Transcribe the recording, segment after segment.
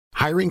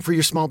Hiring for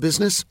your small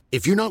business?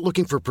 If you're not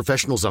looking for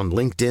professionals on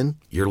LinkedIn,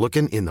 you're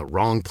looking in the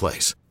wrong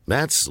place.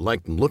 That's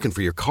like looking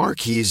for your car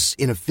keys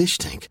in a fish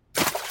tank.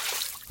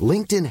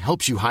 LinkedIn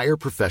helps you hire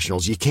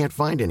professionals you can't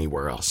find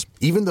anywhere else,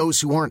 even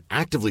those who aren't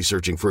actively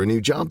searching for a new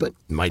job but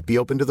might be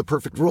open to the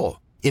perfect role.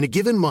 In a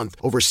given month,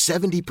 over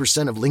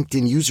 70% of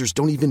LinkedIn users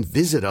don't even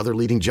visit other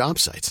leading job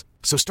sites.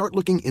 So start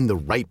looking in the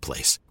right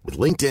place. With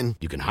LinkedIn,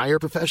 you can hire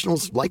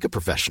professionals like a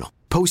professional.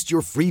 Post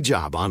your free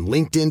job on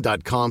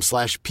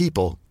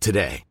linkedin.com/people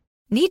today.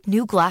 Need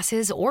new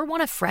glasses or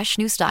want a fresh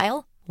new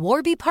style?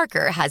 Warby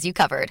Parker has you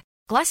covered.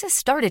 Glasses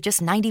start at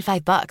just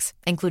 $95,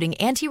 including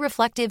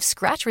anti-reflective,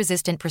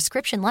 scratch-resistant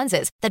prescription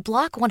lenses that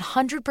block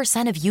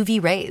 100% of UV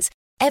rays.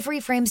 Every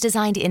frame's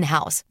designed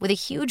in-house with a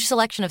huge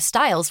selection of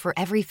styles for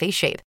every face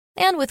shape.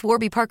 And with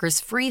Warby Parker's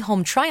free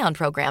home try-on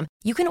program,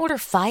 you can order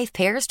 5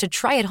 pairs to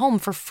try at home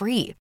for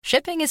free.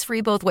 Shipping is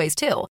free both ways,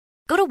 too.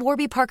 Go to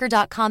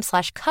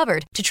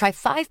warbyparker.com/covered to try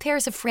 5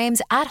 pairs of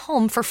frames at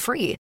home for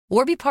free.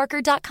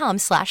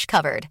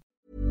 warbyparker.com/covered.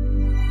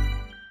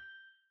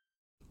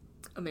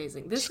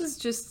 Amazing. This is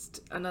just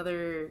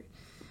another...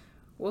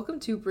 Welcome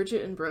to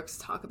Bridget and Brooks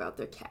talk about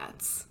their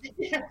cats.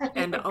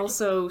 And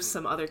also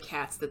some other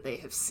cats that they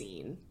have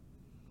seen.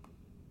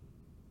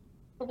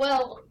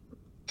 Well...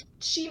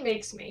 She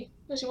makes me,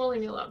 but she won't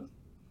leave me alone.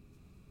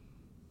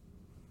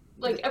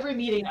 Like, every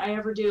meeting I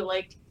ever do,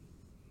 like,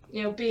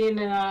 you know, being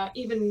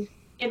even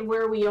in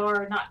where we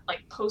are, not,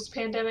 like,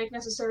 post-pandemic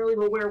necessarily,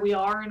 but where we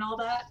are and all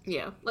that.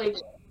 Yeah. Like,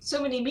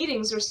 so many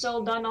meetings are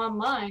still done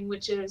online,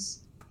 which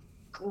is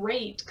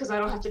great, because I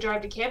don't have to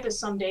drive to campus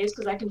some days,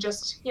 because I can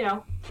just, you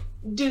know,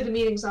 do the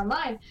meetings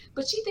online.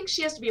 But she thinks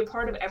she has to be a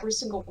part of every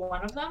single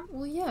one of them.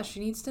 Well, yeah, she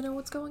needs to know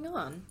what's going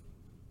on.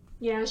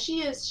 Yeah,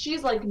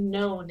 she's, like,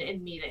 known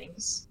in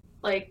meetings.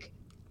 Like,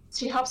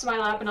 she hops in my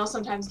lap, and I'll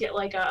sometimes get,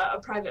 like, a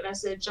private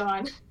message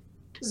on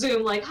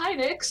Zoom, like, "Hi,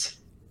 Nix."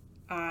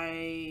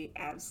 I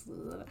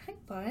absolutely love it. Hi,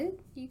 bud.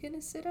 You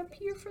gonna sit up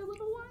here for a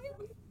little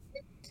while?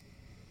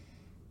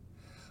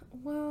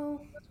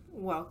 Well,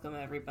 welcome,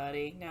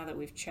 everybody, now that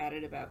we've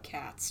chatted about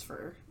cats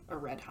for a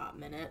red-hot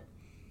minute.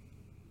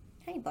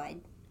 Hey,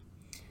 bud.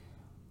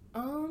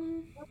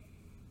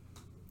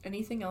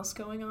 Anything else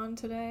going on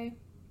today?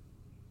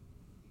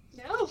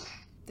 No.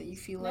 That you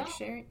feel like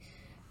sharing?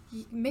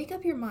 Make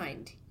up your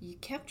mind. You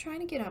kept trying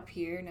to get up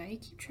here, now you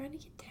keep trying to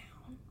get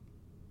down.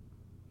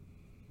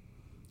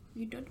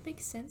 You don't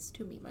make sense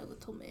to me, my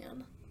little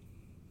man.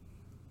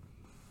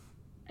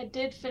 I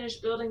did finish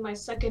building my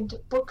second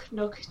book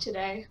nook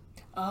today.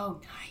 Oh,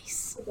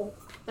 nice.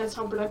 That's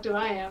how productive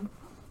I am.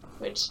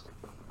 Which,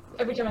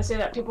 every time I say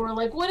that, people are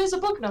like, "What is a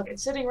book nook?"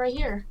 It's sitting right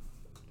here.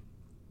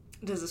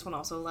 Does this one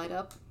also light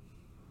up?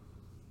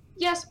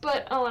 Yes,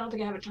 but... Oh, I don't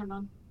think I have it turned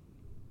on.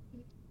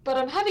 But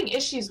I'm having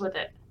issues with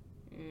it.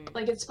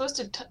 Like, it's supposed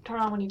to turn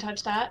on when you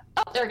touch that.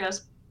 Oh, there it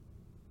goes.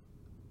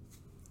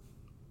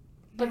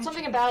 But Magic.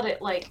 something about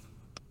it, like,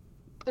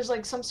 there's,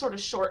 like, some sort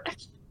of short.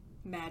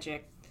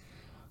 Magic.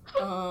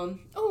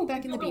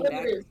 Back in the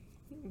beanbag.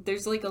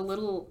 There's, like, a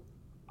little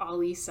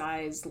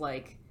Ollie-sized,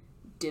 like,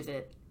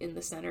 divot in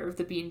the center of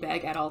the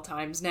beanbag at all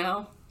times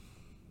now.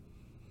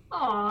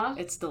 Aww.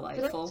 It's Did I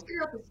delightful. just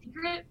figure out the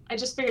secret? I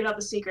just figured out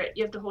the secret.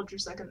 You have to hold your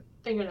second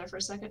finger there for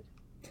a second.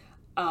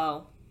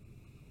 Oh.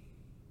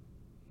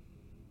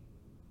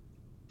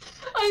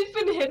 I've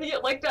been hitting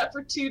it like that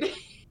for 2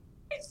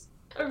 days.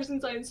 Ever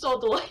since I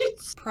installed the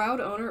lights. Proud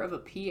owner of a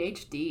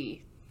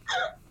PhD.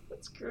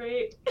 That's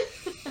great.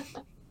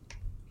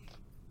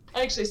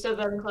 I actually said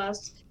that in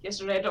class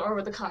yesterday. I don't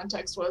remember what the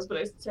context was, but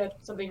I said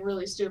something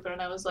really stupid,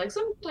 and I was like,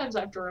 sometimes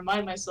I have to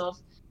remind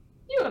myself,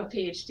 you have a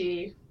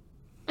PhD.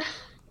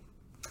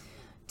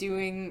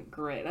 Doing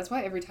great. That's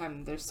why every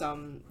time there's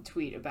some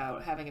tweet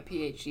about having a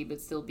PhD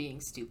but still being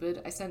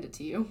stupid, I send it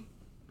to you.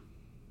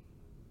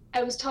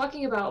 I was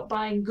talking about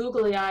buying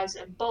googly eyes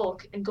in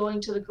bulk and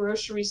going to the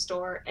grocery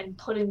store and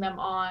putting them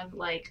on,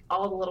 like,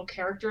 all the little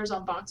characters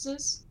on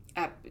boxes.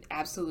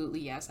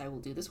 Absolutely, yes, I will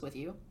do this with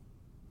you.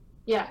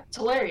 Yeah, it's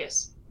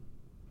hilarious.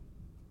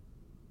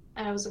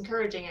 And I was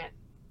encouraging it.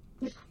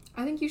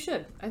 I think you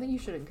should. I think you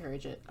should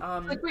encourage it.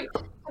 Like, wait,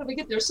 how did we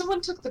get there?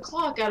 Someone took the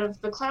clock out of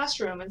the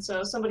classroom, and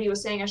so somebody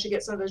was saying I should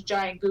get some of those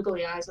giant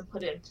googly eyes and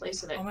put it in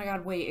place of it. Oh my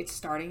god, wait, it's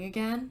starting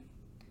again?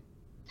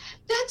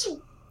 That's,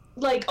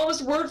 like,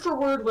 almost word for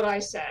word what I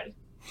said.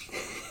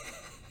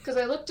 Because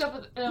I looked up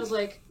and I was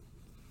like,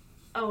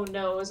 oh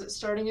no, is it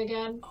starting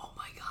again? Oh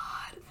my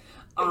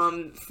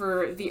god.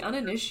 For the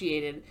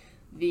uninitiated,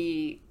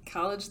 the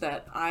college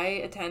that I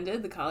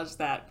attended, the college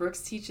that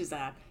Brooks teaches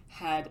at,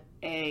 had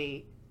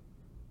a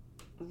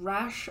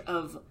rash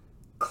of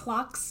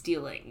clock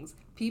stealings.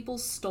 People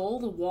stole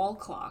the wall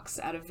clocks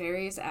out of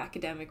various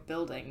academic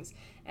buildings,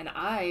 and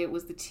I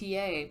was the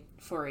TA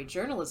for a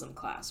journalism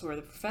class where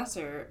the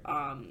professor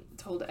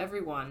told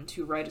everyone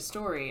to write a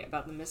story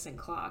about the missing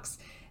clocks,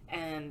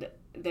 and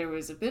there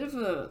was a bit of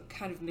a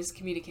kind of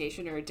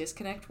miscommunication or a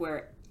disconnect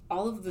where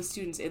all of the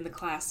students in the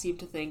class seemed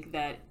to think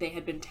that they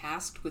had been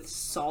tasked with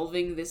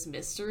solving this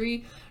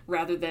mystery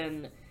rather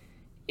than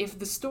if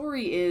the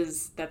story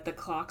is that the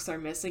clocks are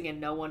missing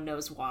and no one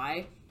knows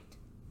why,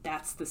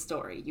 that's the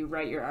story. You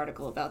write your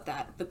article about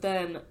that. But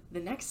then the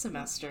next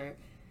semester,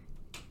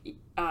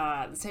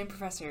 the same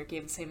professor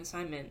gave the same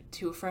assignment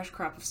to a fresh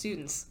crop of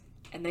students,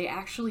 and they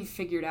actually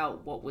figured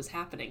out what was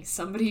happening.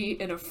 Somebody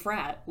in a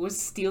frat was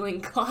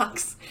stealing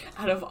clocks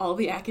out of all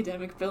the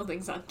academic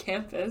buildings on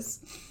campus.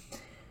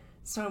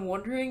 So I'm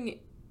wondering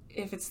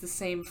if it's the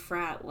same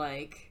frat,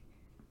 like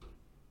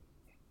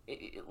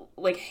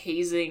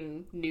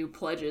hazing new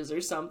pledges or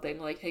something,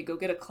 like, hey, go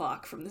get a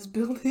clock from this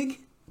building.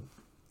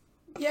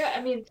 Yeah,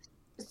 I mean,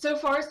 so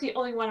far it's the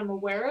only one I'm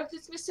aware of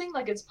that's missing.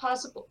 Like, it's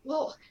possible,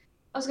 well,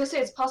 I was gonna say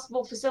it's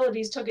possible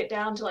facilities took it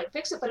down to, like,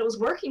 fix it, but it was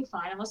working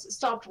fine, unless it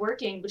stopped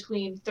working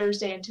between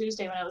Thursday and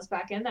Tuesday when I was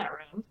back in that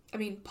room. I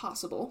mean,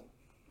 possible.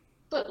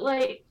 But,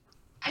 like,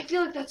 I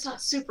feel like that's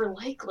not super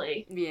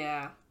likely.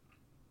 Yeah.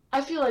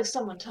 I feel like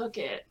someone took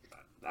it.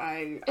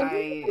 I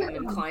am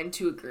inclined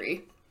to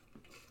agree.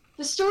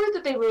 The story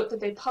that they wrote, that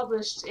they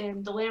published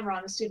in the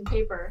Lamron, the student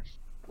paper,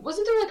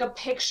 wasn't there, like, a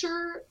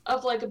picture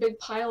of, like, a big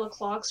pile of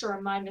clocks, or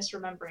am I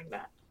misremembering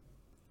that?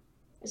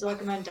 Is it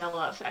like a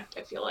Mandela effect,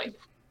 I feel like?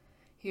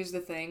 Here's the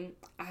thing.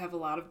 I have a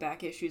lot of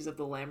back issues of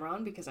the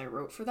Lamron because I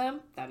wrote for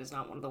them. That is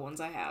not one of the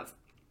ones I have.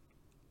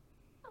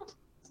 Oh,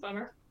 it's a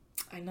bummer.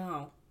 I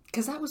know.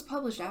 Because that was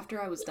published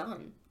after I was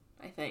done,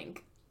 I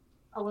think.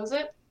 Oh, was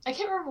it? I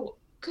couldn't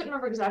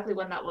remember exactly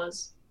when that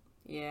was.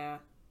 Yeah.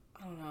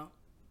 I don't know.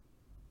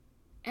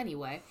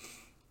 Anyway.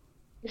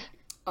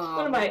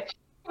 One of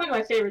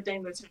my favorite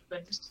things that's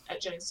happened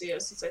at Geneseo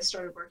since I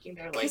started working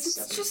there. Like,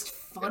 it's just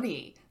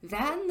funny.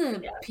 That and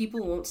the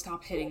people won't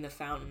stop hitting the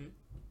fountain.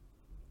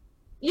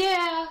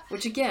 Yeah.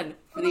 Which, again,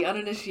 for the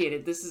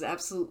uninitiated, this is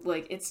absolute,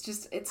 like,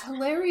 it's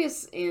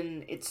hilarious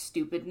in its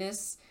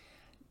stupidness,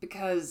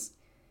 because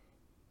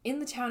in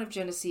the town of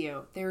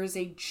Geneseo, there is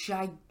a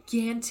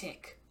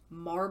gigantic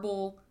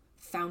marble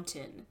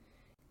fountain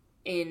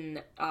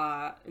in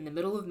the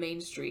middle of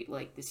Main Street,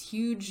 like this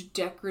huge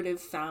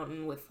decorative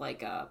fountain with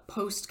like a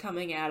post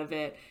coming out of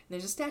it, and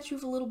there's a statue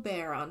of a little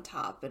bear on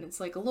top, and it's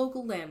like a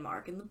local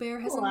landmark, and the bear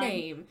has a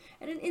name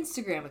and an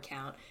Instagram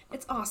account.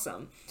 It's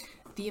awesome.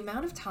 The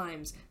amount of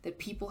times that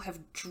people have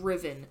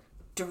driven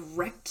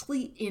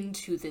directly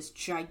into this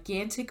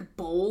gigantic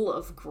bowl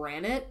of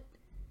granite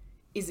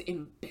is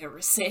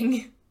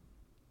embarrassing.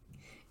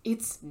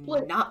 It's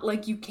not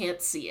like you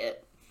can't see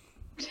it.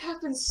 It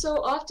happens so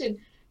often.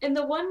 In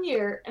the one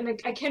year, and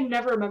I can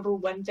never remember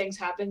when things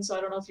happened, so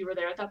I don't know if you were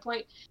there at that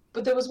point,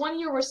 but there was one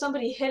year where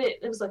somebody hit it.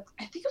 It was like,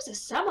 I think it was a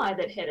semi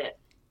that hit it.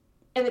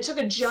 And it took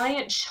a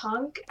giant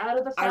chunk out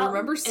of the fountain. I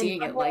remember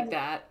seeing it like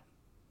that.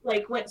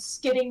 Like, went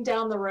skidding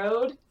down the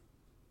road.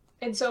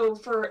 And so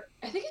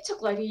I think it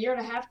took like a year and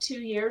a half, 2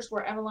 years,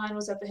 where Emmeline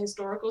was at the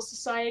Historical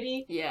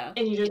Society. Yeah.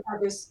 And you just had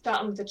this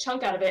fountain with a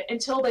chunk out of it,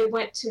 until they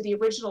went to the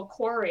original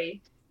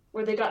quarry,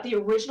 where they got the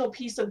original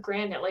piece of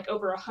granite, like,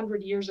 over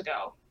 100 years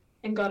ago,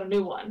 and got a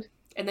new one.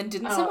 And then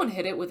didn't someone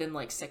hit it within,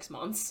 like, 6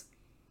 months?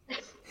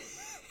 It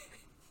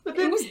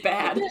was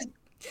bad.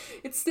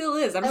 It still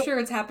is. I'm sure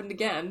it's happened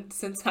again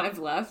since I've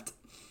left.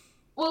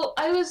 Well,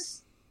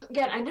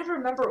 again, I never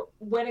remember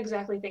when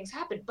exactly things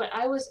happened, but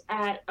I was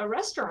at a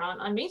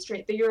restaurant on Main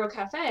Street, the Euro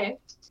Cafe,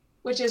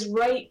 which is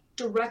right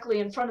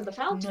directly in front of the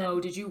fountain. No,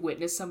 did you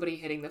witness somebody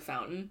hitting the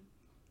fountain?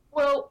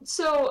 Well,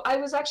 so I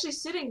was actually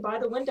sitting by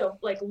the window,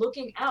 like,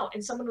 looking out,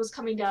 and someone was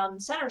coming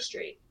down Center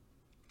Street.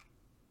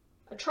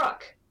 A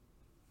truck.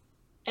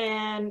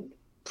 And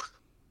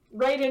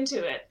right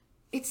into it.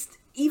 It's,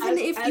 even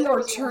if you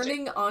are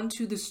turning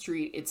onto the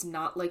street, it's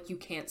not like you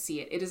can't see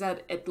it. It is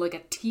at like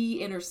a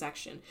T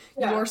intersection.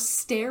 Yeah. You are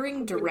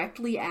staring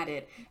directly at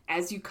it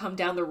as you come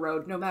down the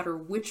road, no matter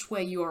which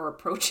way you are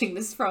approaching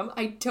this from.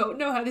 I don't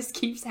know how this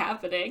keeps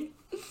happening.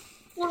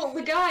 Well,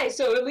 the guy,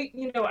 so at least,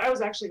 I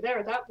was actually there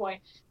at that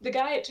point. The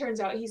guy, it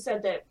turns out, he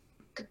said that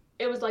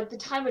it was like the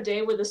time of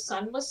day where the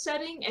sun was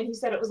setting, and he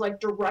said it was like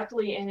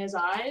directly in his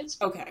eyes.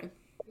 Okay.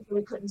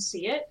 We couldn't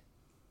see it.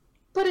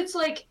 But it's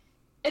like,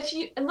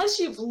 unless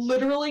you've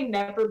literally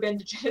never been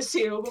to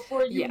Geneseo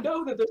before, you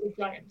know that there's a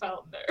giant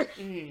fountain there.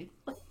 Mm.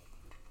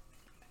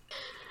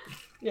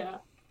 Yeah.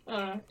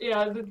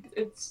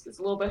 It's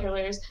a little bit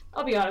hilarious.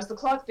 I'll be honest, the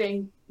clock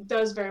thing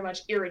does very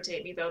much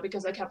irritate me, though,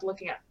 because I kept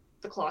looking at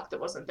the clock that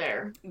wasn't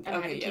there.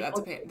 Okay, yeah,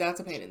 that's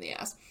a pain in the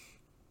ass.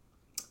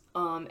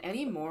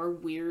 Any more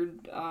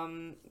weird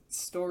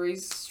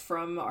stories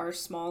from our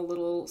small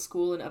little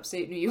school in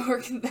upstate New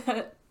York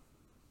that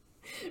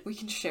we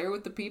can share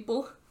with the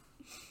people?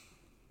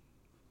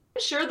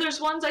 I'm sure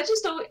there's ones.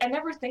 I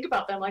never think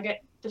about them.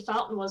 Like, the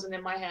fountain wasn't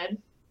in my head.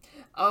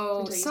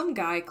 Oh, some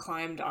guy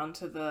climbed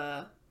onto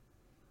the,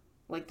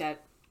 like,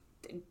 that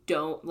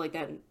dome, like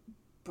that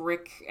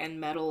brick and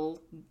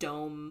metal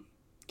dome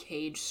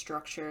cage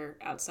structure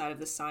outside of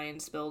the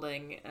science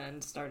building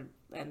and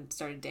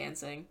started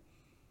dancing.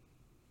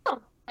 Oh,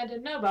 I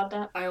didn't know about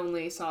that. I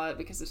only saw it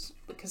because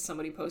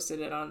somebody posted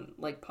it on,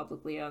 like,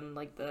 publicly on,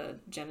 like, the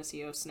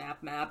Geneseo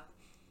Snap map.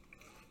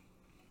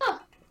 Huh.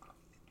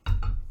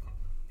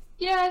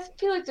 Yeah, I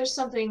feel like there's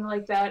something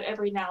like that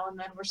every now and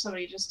then where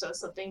somebody just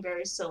does something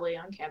very silly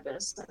on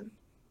campus.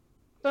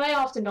 But I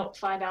often don't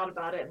find out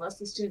about it unless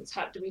the students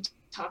have to be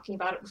talking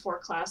about it before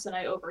class and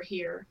I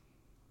overhear.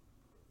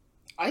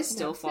 I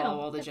still follow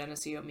all the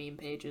Geneseo meme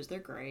pages. They're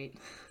great.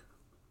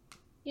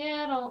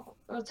 Yeah, I don't.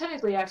 Well,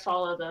 technically, I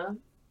follow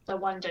the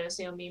one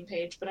Geneseo meme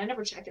page, but I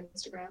never check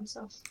Instagram,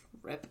 so.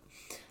 Rip.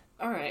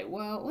 Alright,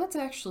 well, let's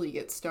actually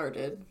get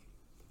started.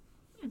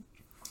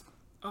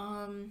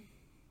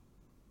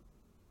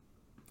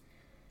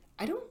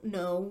 I don't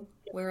know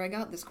where I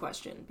got this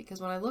question, because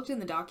when I looked in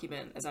the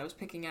document as I was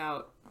picking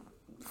out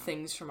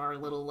things from our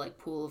little, like,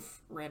 pool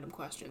of random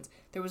questions,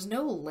 there was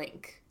no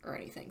link or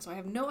anything, so I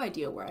have no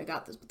idea where I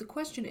got this. But the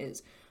question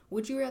is,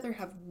 would you rather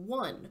have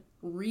one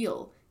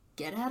real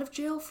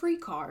get-out-of-jail-free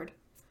card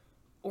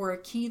or a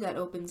key that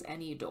opens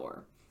any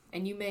door?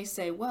 And you may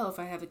say, well, if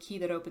I have a key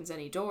that opens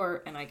any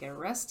door and I get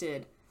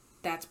arrested,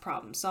 that's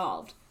problem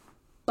solved.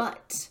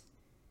 But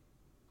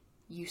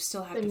you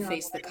still have to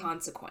face the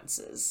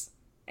consequences.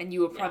 And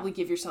you will probably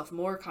give yourself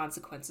more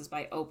consequences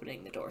by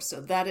opening the door.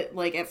 So that,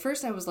 like, at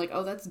first I was like,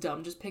 oh, that's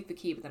dumb, just pick the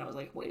key. But then I was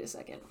like, wait a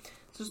second.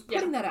 So just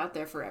putting that out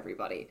there for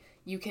everybody.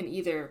 You can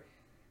either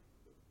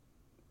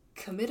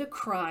commit a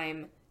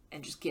crime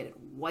and just get it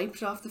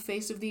wiped off the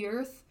face of the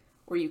earth,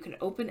 or you can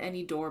open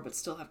any door but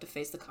still have to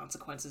face the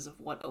consequences of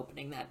what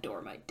opening that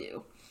door might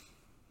do.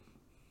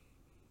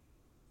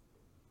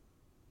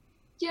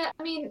 Yeah,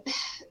 I mean,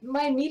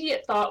 my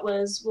immediate thought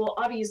was, well,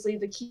 obviously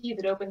the key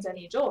that opens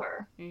any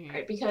door,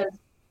 right? Because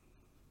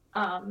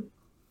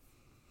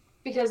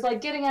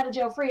like getting out of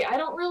jail free, I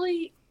don't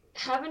really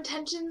have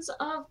intentions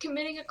of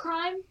committing a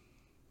crime.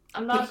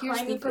 I'm not a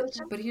crimey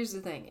person. But here's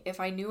the thing: if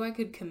I knew I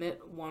could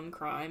commit one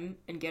crime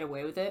and get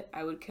away with it,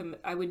 I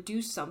would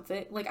do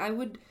something. Like, I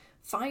would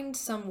find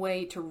some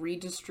way to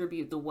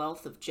redistribute the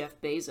wealth of Jeff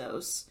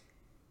Bezos.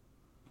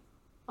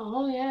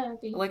 Oh yeah.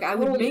 Like, I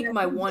would make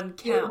my one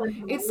count.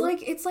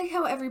 It's like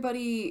how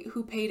everybody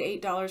who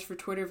paid $8 for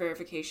Twitter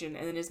verification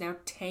and then is now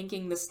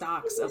tanking the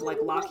stocks of, like,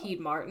 Lockheed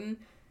Martin,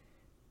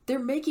 they're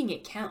making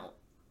it count.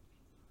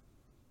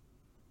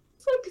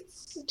 It's like,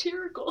 it's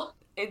satirical.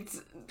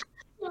 It's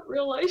not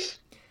real life.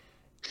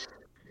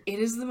 It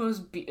is the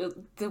most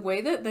the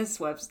way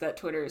that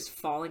Twitter is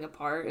falling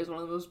apart is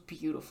one of the most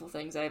beautiful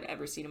things I've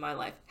ever seen in my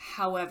life.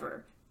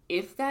 However,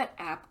 if that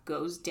app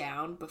goes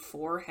down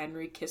before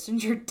Henry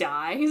Kissinger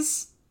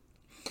dies,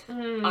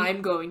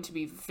 I'm going to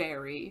be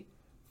very,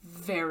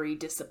 very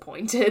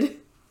disappointed.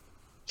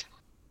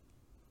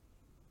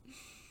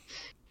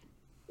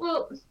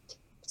 Well,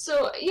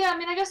 so, yeah, I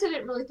mean, I guess I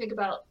didn't really think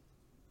about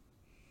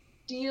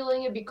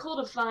stealing. It'd be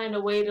cool to find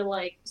a way to,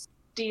 like,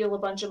 steal a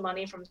bunch of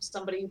money from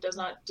somebody who does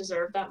not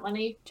deserve that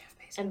money. Jeff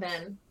Bezos. And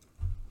then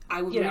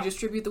I would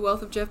redistribute the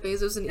wealth of Jeff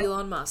Bezos and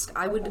Elon Musk.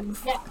 I would...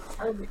 Yeah,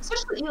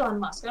 especially Elon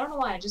Musk. I don't know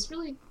why. I just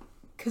really...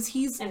 Because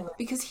he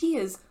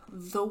is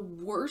the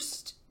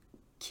worst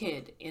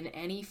kid in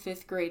any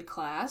 5th grade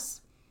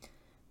class,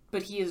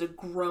 but he is a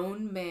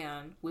grown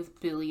man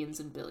with billions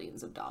and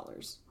billions of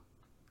dollars.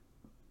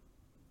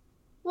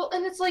 Well,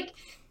 and it's like...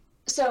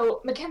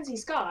 So, Mackenzie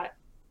Scott,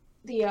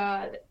 the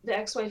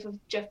ex-wife of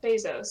Jeff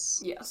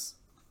Bezos... Yes.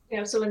 You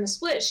know, so in the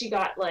split, she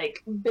got,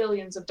 like,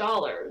 billions of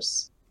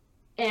dollars.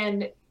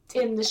 And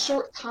in the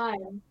short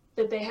time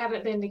that they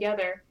haven't been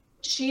together,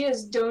 she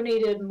has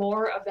donated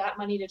more of that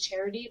money to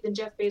charity than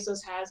Jeff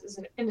Bezos has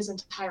in his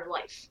entire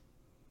life.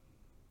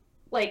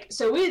 Like,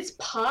 so it's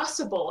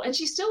possible. And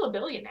she's still a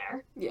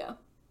billionaire. Yeah.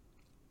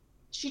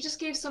 She just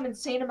gave some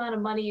insane amount of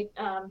money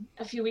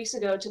a few weeks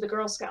ago to the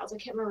Girl Scouts. I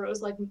can't remember. It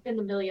was, like, in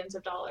the millions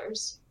of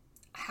dollars.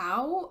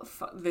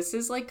 This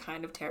is, like,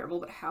 kind of terrible,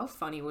 but how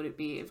funny would it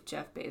be if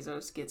Jeff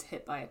Bezos gets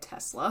hit by a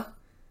Tesla?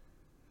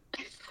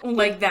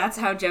 Like, that's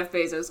how Jeff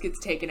Bezos gets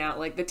taken out.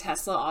 Like, the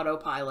Tesla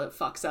autopilot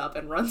fucks up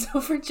and runs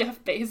over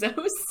Jeff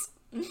Bezos.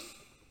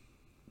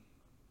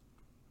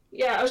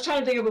 Yeah, I was trying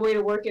to think of a way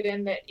to work it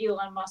in that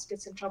Elon Musk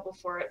gets in trouble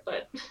for it,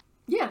 but...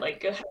 Yeah.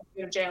 Like, go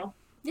to jail.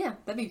 Yeah,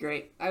 that'd be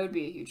great. I would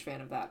be a huge fan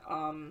of that.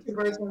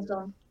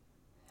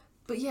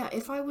 But yeah,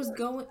 if I was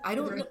going... I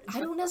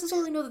don't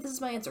necessarily know that this is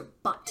my answer,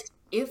 but...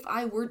 If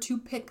I were to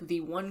pick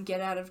the one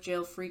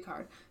get-out-of-jail-free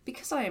card,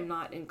 because I am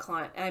not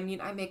inclined... I mean,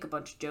 I make a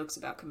bunch of jokes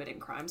about committing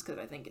crimes because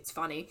I think it's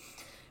funny,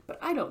 but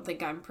I don't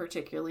think I'm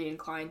particularly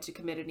inclined to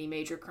commit any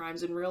major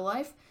crimes in real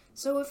life,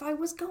 so if I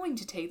was going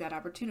to take that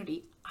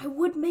opportunity, I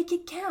would make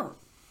it count.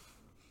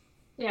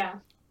 Yeah.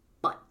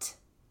 But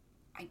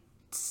I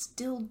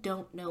still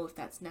don't know if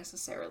that's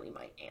necessarily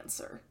my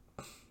answer.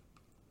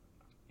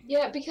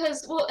 Yeah,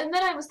 because... Well, and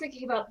then I was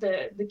thinking about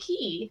the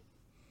key...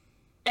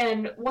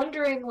 And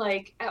wondering,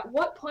 like, at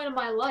what point in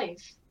my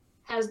life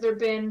has there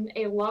been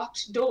a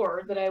locked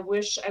door that I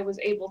wish I was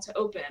able to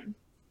open,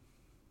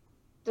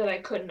 that I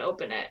couldn't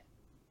open it?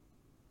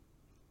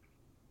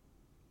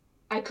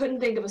 I couldn't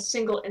think of a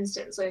single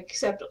instance, like,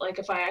 except, like,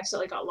 if I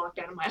accidentally got locked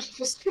out of my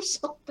office or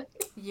something.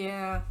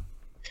 Yeah.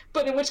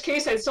 But in which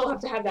case, I'd still have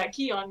to have that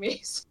key on me.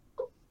 So.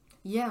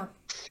 Yeah.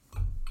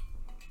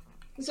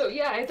 So,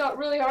 yeah, I thought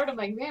really hard. I'm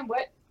like, man,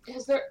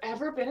 has there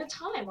ever been a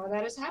time where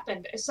that has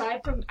happened,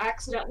 aside from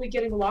accidentally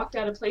getting locked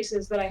out of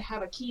places that I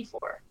have a key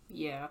for?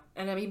 Yeah,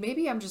 and I mean,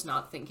 maybe I'm just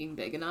not thinking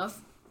big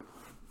enough,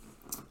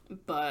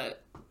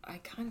 but I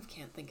kind of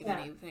can't think of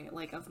anything,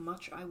 like, of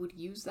much I would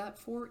use that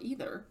for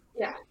either.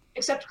 Yeah,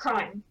 except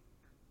crime.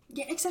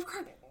 Yeah, except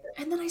crime.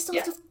 And then I still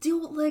have to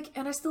deal with, like,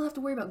 and I still have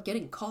to worry about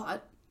getting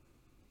caught.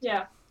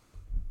 Yeah,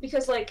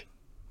 because, like,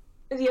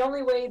 the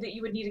only way that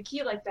you would need a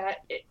key like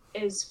that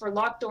is for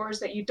locked doors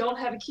that you don't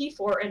have a key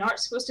for and aren't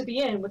supposed to be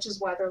in, which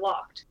is why they're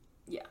locked.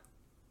 Yeah.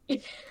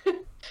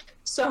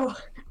 So,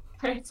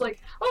 right, it's like,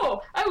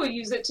 oh, I would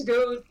use it to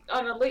go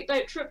on a late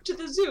night trip to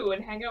the zoo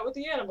and hang out with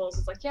the animals.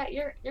 It's like, yeah,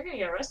 you're gonna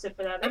get arrested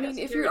for that. I mean,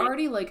 if you're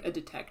already, like, a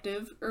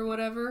detective or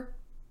whatever,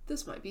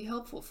 this might be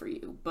helpful for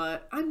you,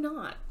 but I'm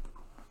not.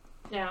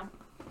 Yeah.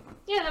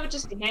 Yeah, that would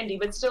just be handy,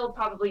 but still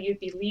probably you'd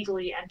be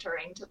legally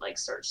entering to, like,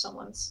 search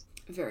someone's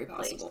Very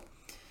possible.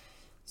 place.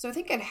 So I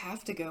think I'd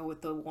have to go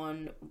with the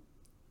one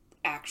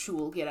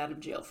actual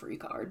get-out-of-jail-free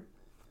card.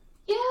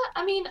 Yeah,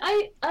 I mean,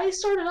 I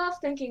started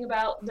off thinking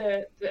about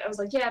I was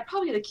like, yeah,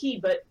 probably the key,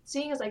 but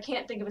seeing as I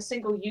can't think of a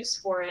single use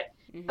for it,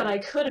 but I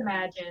could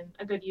imagine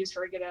a good use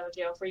for a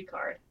get-out-of-jail-free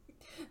card.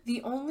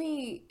 The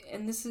only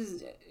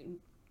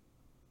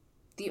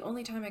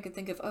time I could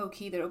think of,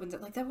 key that opens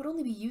it, like, that would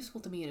only be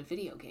useful to me in a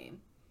video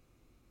game.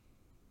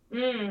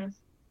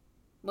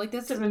 Like,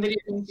 that's... Because in video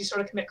games you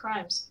sort of commit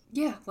crimes.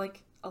 Yeah,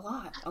 like, a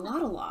lot.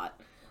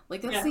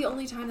 Like, that's the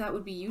only time that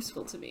would be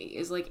useful to me,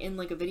 is, like, in,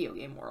 like, a video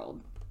game world.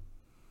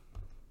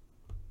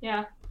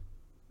 Yeah.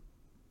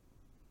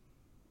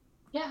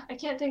 Yeah, I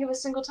can't think of a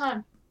single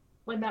time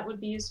when that would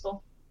be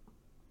useful.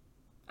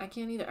 I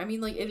can't either. I mean,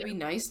 like, it'd be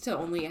nice to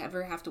only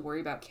ever have to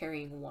worry about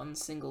carrying one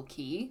single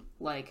key,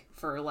 like,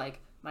 for,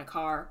 like, my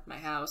car, my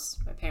house,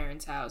 my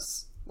parents'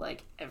 house,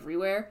 like,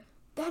 everywhere.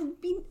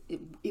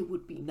 It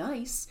would be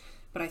nice,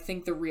 but I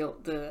think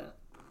the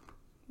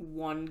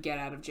one get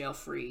out of jail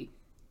free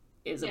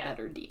is a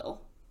better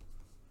deal.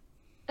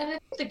 And I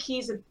think the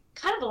key's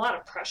kind of a lot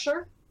of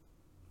pressure,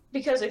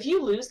 because if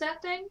you lose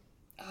that thing...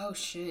 Oh,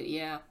 shit,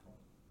 yeah.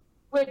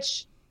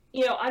 Which,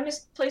 you know, I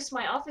misplaced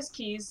my office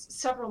keys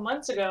several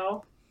months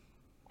ago,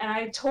 and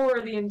I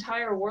tore the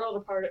entire world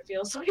apart, it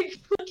feels like,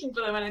 looking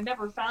for them, and I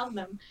never found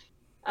them.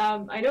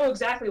 I know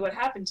exactly what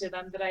happened to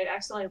them, that I had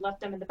accidentally left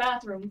them in the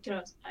bathroom. You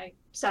know, I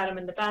sat them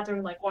in the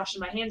bathroom, like, washing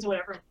my hands or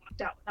whatever, and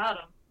walked out without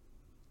them.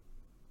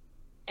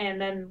 And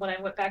then when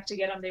I went back to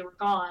get them, they were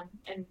gone,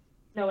 and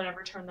no one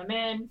ever turned them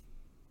in.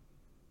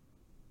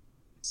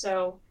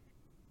 So,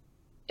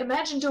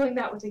 imagine doing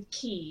that with a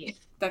key.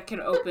 That can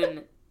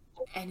open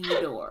any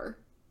door.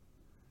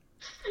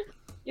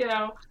 You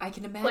know? I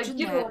can imagine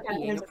that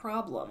being a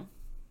problem.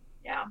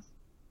 Yeah.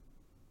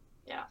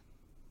 Yeah.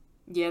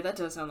 Yeah, that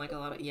does sound like a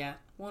lot of... Yeah,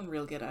 one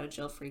real get out of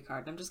jail free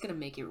card. I'm just gonna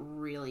make it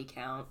really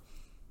count.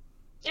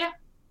 Yeah.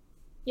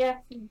 Yeah,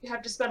 you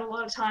have to spend a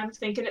lot of time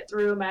thinking it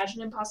through,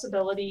 imagining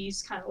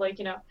possibilities, kind of like,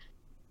 you know,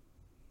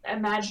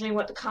 imagining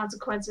what the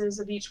consequences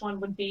of each one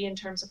would be in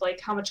terms of, like,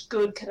 how much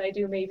good could I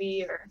do,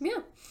 maybe, or... Yeah.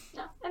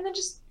 Yeah, and then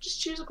just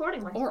choose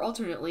accordingly. Or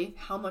alternately,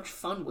 how much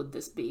fun would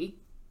this be?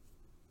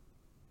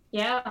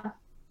 Yeah.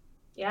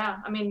 Yeah,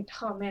 I mean,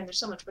 oh man, there's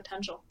so much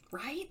potential.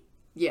 Right?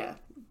 Yeah.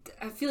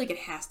 I feel like it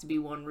has to be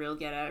one real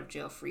get out of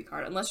jail free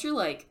card. Unless you're,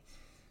 like,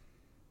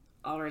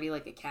 already,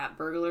 like, a cat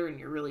burglar and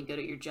you're really good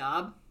at your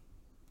job.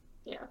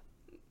 Yeah.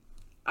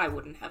 I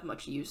wouldn't have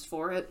much use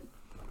for it.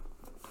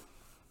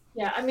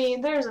 Yeah, I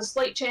mean, there's a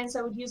slight chance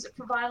I would use it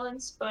for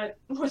violence, but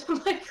more than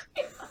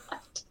likely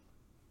not.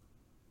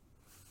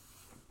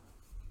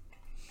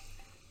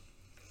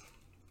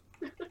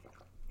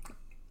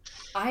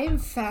 I am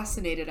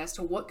fascinated as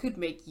to what could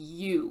make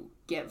you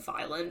get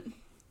violent.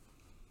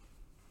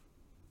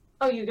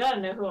 Oh, you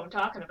gotta know who I'm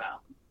talking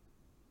about.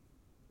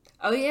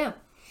 Oh, yeah.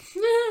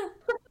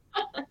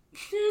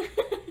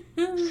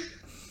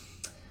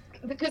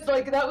 Because,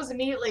 like, that was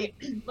immediately,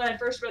 when I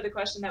first read the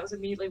question, that was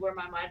immediately where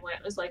my mind went.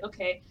 It was like,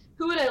 okay,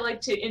 who would I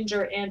like to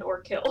injure and or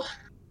kill?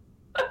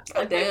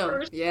 Oh,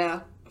 damn,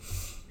 yeah.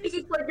 Because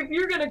it's like, if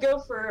you're gonna go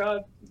for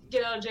a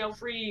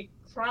get-out-of-jail-free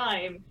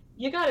crime,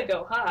 you gotta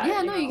go high.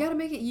 Yeah, no, you gotta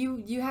make it,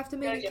 you have to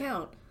make it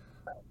count.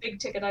 Big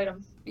ticket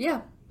item.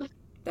 Yeah.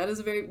 That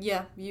is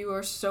yeah, you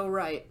are so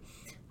right.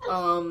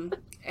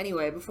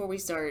 Anyway, before we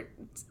say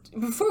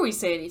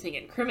anything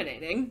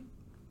incriminating.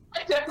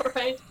 I know,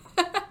 right?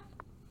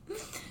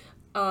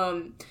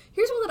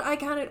 Here's one that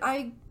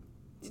I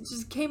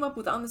just came up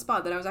with on the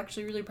spot that I was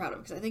actually really proud of,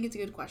 because I think it's a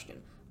good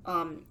question.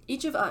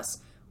 Each of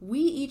us, we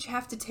each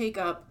have to take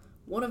up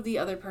one of the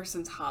other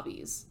person's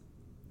hobbies.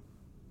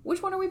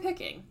 Which one are we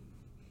picking?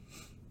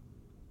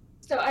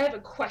 So I have a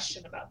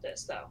question about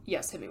this, though.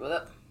 Yes, hit me with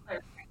it.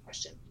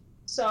 Question.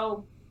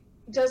 So,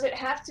 does it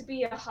have to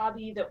be a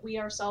hobby that we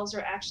ourselves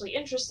are actually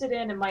interested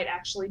in and might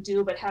actually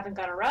do but haven't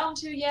got around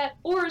to yet?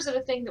 Or is it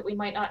a thing that we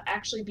might not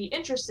actually be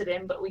interested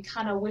in, but we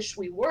kind of wish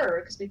we were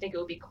because we think it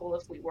would be cool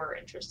if we were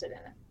interested in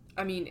it?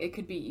 I mean, it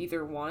could be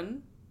either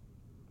one.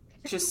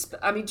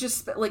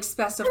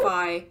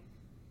 Specify.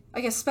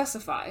 I guess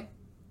specify.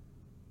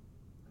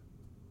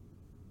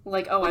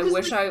 Like, oh, I Because,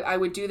 wish I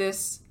would do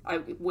this. I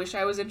wish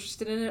I was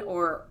interested in it,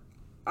 or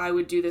I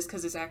would do this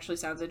because this actually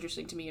sounds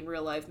interesting to me in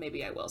real life.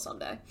 Maybe I will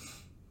someday.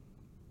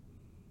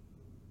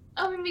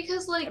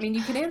 because, like... I mean,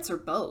 you can answer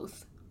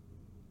both.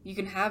 You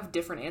can have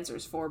different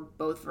answers for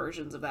both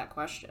versions of that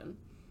question.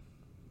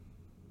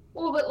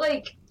 Well, but,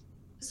 like...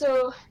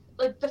 So,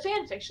 like, the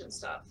fan fiction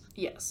stuff.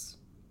 Yes.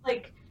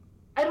 Like,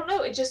 I don't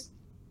know, it just...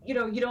 You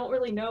don't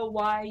really know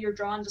why you're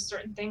drawn to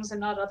certain things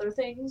and not other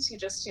things. You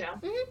just,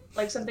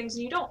 like some things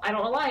and you don't. I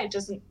don't know why. It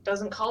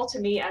doesn't call to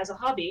me as a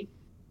hobby.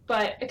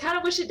 But I kind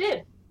of wish it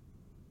did.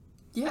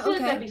 Yeah, I feel okay.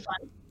 like that'd be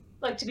fun.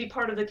 Like, to be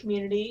part of the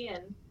community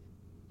and,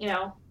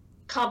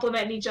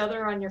 complimenting each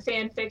other on your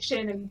fan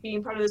fiction and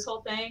being part of this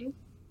whole thing.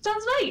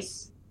 Sounds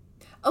nice.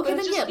 Okay, But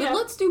then just, then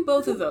let's do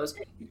both of those.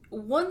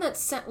 One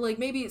that's, like,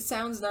 maybe it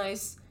sounds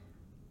nice,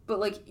 but,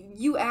 like,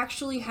 you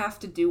actually have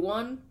to do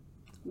one.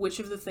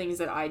 Which of the things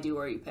that I do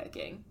are you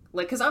picking?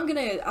 Like, because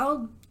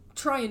I'll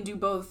try and do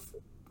both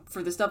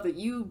for the stuff that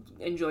you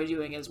enjoy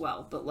doing as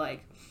well. But,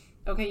 like,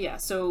 okay, yeah,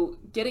 so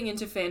getting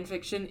into fan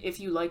fiction, if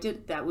you liked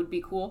it, that would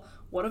be cool.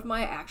 One of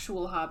my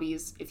actual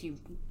hobbies, if you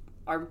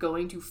are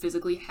going to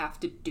physically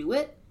have to do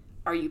it,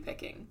 are you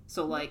picking?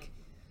 So, like,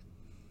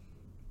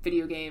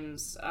 video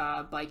games,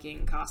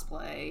 biking,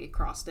 cosplay,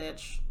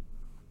 cross-stitch.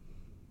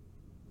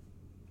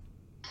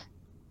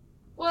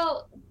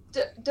 Well,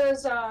 do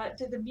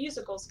the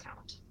musicals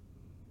count?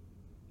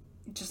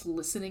 Just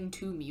listening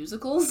to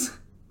musicals?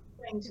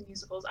 Listening to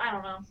musicals, I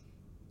don't know.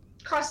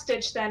 Cross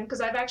stitch then,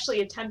 because I've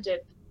actually attempted.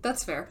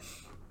 That's fair.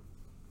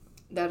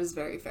 That is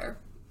very fair.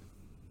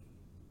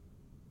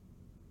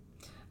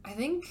 I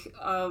think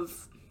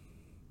of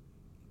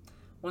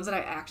ones that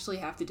I actually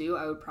have to do,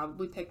 I would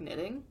probably pick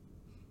knitting.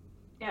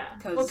 Yeah,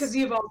 because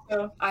you've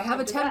also... I have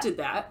attempted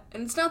that,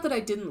 and it's not that I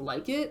didn't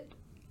like it.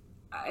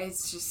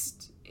 It's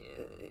just...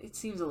 It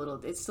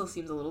still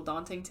seems a little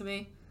daunting to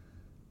me.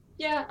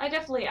 Yeah, I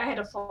had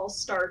a false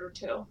start or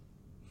two.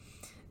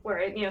 Where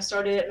I,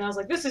 started it and I was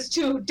like, this is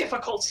too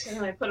difficult. And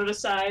then I put it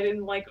aside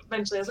and, like,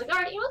 eventually I was like, all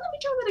right, let me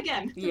try that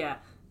again. Yeah.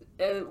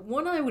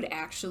 One I would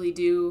actually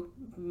do,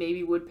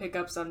 maybe would pick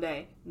up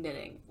someday,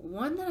 knitting.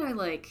 One that I,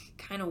 like,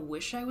 kind of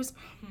wish I was...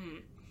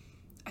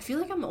 I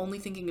feel like I'm only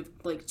thinking of,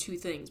 like, two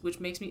things, which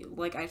makes me,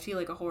 like, I feel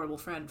like a horrible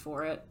friend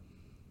for it.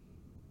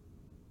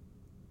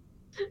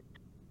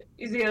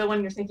 Is the other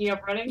one you're thinking of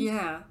running?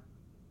 Yeah.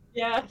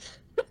 Yeah.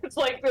 It's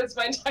like, that's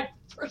my type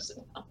of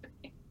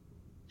personality.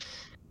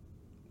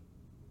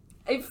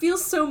 It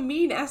feels so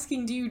mean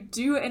asking, do you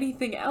do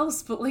anything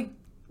else? But, like,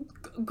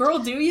 girl,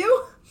 do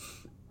you?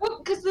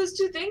 Well, because those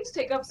two things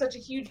take up such a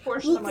huge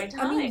portion of my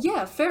time. I mean,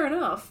 yeah, fair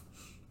enough.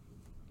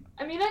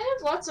 I mean, I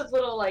have lots of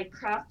little, like,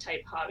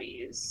 craft-type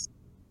hobbies.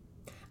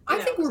 I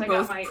think we're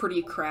both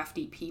pretty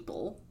crafty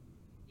people.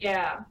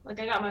 Yeah, like,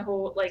 I got my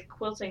whole, like,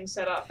 quilting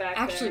set up back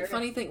there. Actually,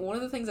 funny thing, one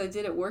of the things I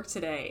did at work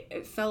today,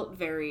 it felt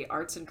very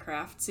arts and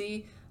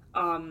craftsy.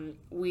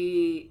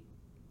 We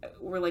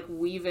were, like,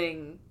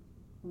 weaving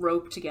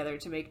rope together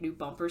to make new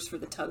bumpers for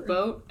the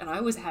tugboat, and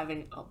I was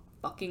having a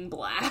fucking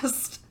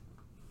blast.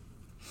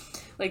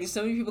 Like, there's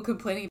so many people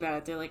complaining about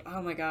it. They're like,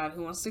 oh my god,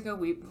 who wants to go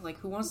weave? Like,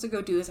 who wants to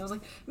go do this? I was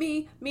like,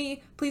 me,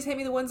 please hand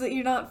me the ones that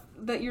you don't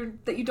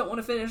want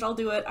to finish, I'll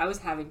do it. I was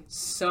having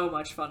so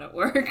much fun at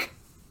work.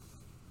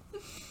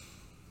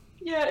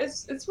 Yeah,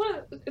 it's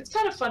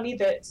kind of funny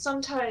that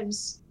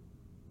sometimes,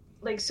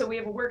 like, so we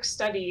have a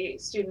work-study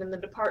student in the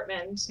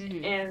department,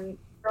 and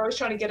they're always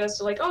trying to get us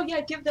to, like, oh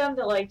yeah, give them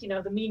the, like,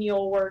 the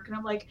menial work, and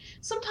I'm like,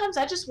 sometimes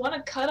I just want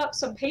to cut up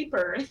some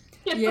paper.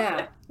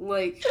 Yeah,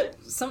 like,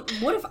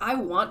 what if I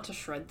want to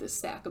shred this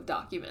stack of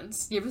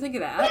documents? You ever think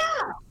of that?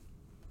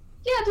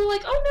 Yeah, they're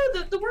like, oh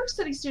no, the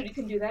work-study student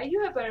can do that.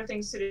 You have better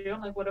things to do.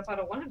 I'm like, what if I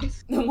don't want to do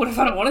that? What if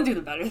I don't want to do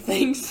the better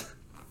things?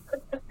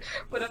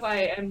 What if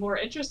I am more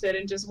interested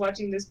in just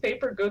watching this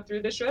paper go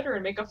through the shredder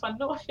and make a fun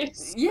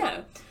noise?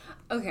 Yeah.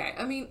 Okay,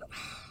 I mean,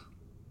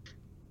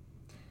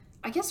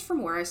 I guess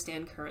from where I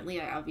stand currently,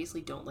 I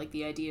obviously don't like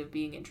the idea of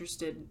being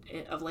interested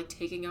of, like,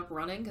 taking up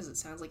running, because it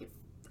sounds like it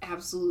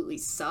absolutely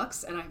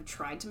sucks, and I've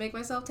tried to make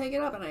myself take it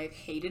up, and I've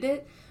hated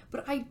it,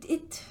 but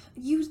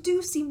you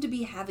do seem to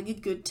be having a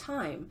good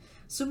time,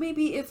 so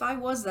maybe if I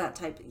was that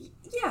type,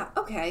 yeah,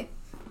 okay.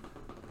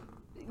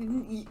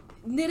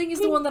 Knitting is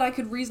the one that I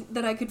could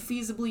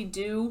feasibly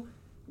do,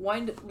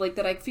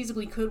 that I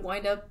feasibly could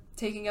wind up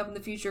taking up in the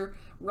future.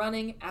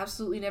 Running,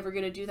 absolutely never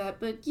gonna do that,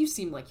 but you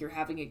seem like you're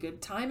having a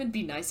good time. It'd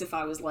be nice if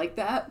I was like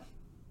that.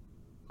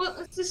 Well,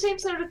 it's the same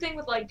sort of thing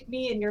with, like,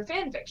 me and your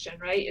fan fiction,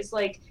 right? It's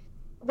like,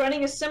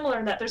 running is similar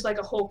in that there's, like,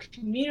 a whole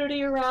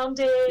community around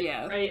it,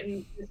 yeah, right?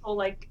 And this whole,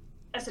 like,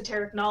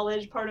 esoteric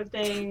knowledge part of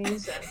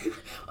things. And...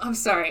 I'm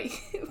sorry.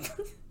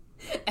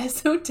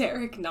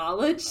 Esoteric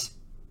knowledge?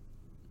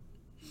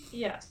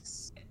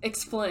 Yes.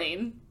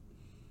 Explain.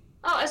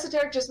 Oh,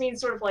 esoteric just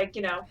means sort of like,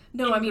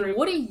 No, I mean,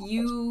 what do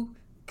you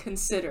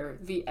consider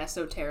the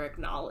esoteric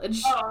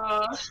knowledge?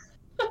 Well,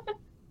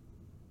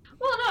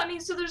 no, I mean,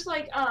 so there's,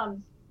 like,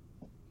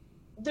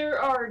 there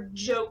are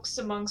jokes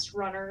amongst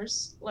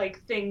runners,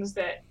 like, things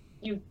that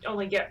you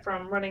only get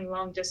from running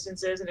long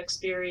distances and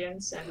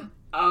experience and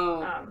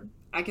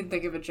I can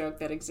think of a joke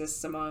that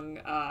exists among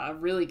a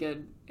really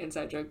good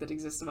inside joke that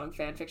exists among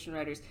fan fiction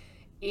writers.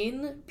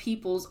 In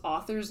people's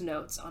author's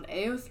notes on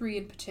AO3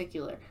 in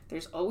particular,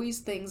 there's always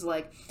things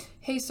like,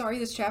 hey, sorry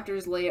this chapter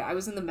is late, I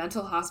was in the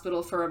mental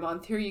hospital for a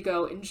month, here you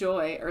go,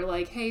 enjoy. Or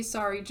like, hey,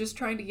 sorry, just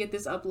trying to get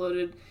this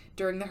uploaded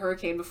during the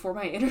hurricane before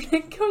my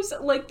internet goes.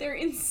 Like, they're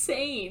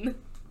insane.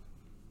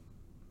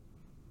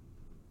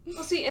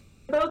 Well, see, in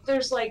both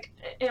there's like,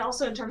 and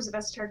also in terms of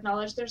esoteric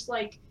knowledge, there's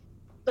like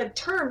the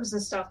terms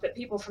and stuff that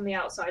people from the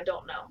outside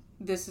don't know.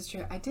 This is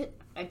true. I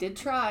did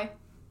try.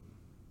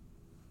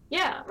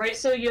 Yeah, right.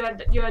 So you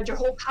had your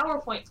whole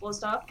PowerPoint full of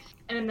stuff,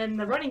 and then in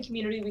the running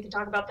community, we can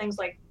talk about things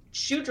like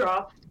shoe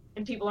drop,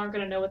 and people aren't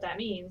going to know what that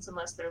means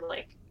unless they're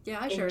like. Yeah,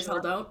 I sure as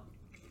hell don't.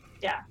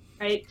 Yeah,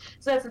 right.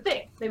 So that's the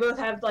thing. They both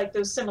have like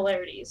those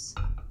similarities.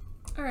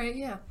 All right.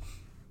 Yeah.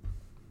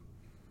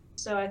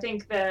 So I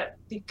think that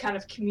the kind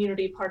of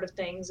community part of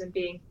things and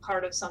being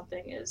part of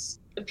something is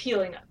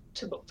appealing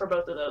for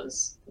both of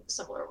those in a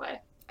similar way.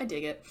 I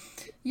dig it.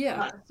 Yeah.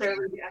 Not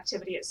necessarily the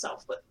activity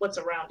itself, but what's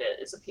around it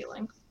is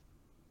appealing.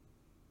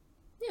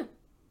 Yeah.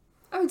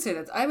 I would say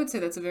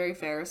that's a very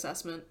fair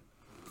assessment.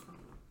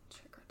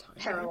 Check our time.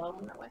 Parallel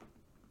in that way.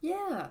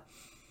 Yeah.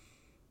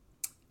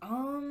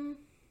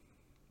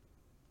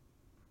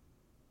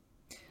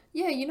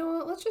 Yeah, you know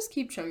what? Let's just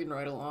keep chugging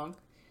right along.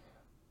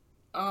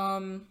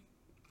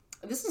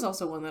 This is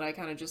also one that I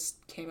kind of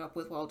just came up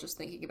with while just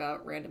thinking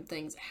about random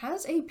things.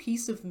 Has a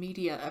piece of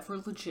media ever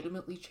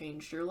legitimately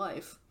changed your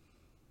life?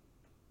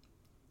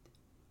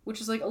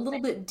 Which is like a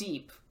little bit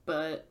deep,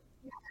 but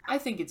I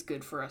think it's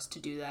good for us to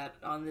do that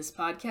on this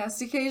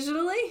podcast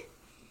occasionally.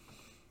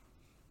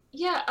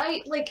 Yeah,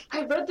 I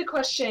read the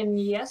question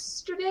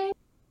yesterday.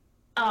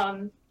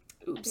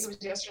 Oops. I think it was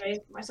yesterday.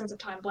 My sense of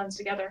time blends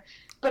together.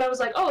 But I was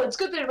like, oh, it's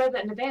good that I read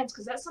that in advance,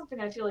 because that's something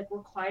I feel like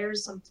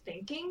requires some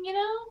thinking, you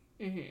know?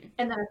 Mm-hmm.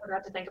 And then I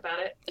forgot to think about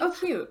it. Oh,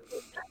 cute.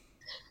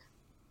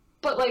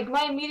 But, like,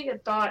 my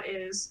immediate thought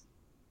is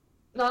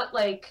not,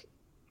 like,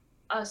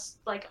 a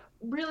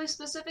really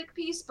specific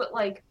piece, but,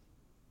 like,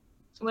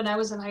 when I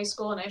was in high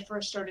school and I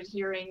first started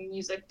hearing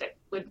music that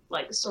would,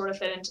 like, sort of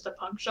fit into the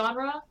punk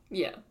genre.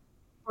 Yeah.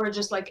 Or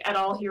just, like, at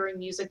all hearing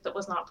music that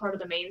was not part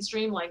of the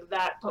mainstream, like,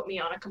 that put me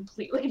on a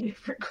completely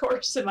different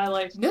course in my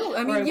life. No,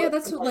 I mean, yeah,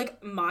 that's,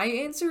 like, my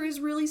answer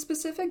is really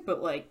specific,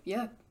 but, like,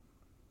 yeah,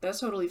 that's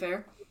totally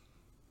fair.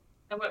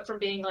 I went from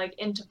being, like,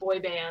 into boy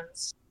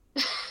bands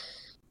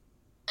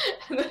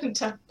and then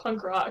to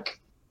punk rock.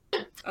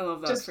 I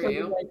love that for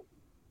you.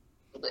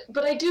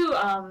 But I do,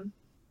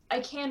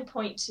 I can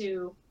point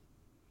to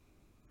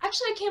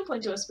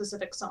a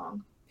specific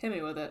song. Hit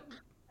me with it.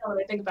 Now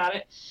that I think about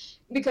it.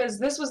 Because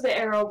this was the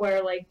era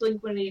where, like,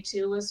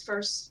 Blink-182 was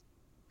first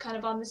kind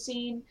of on the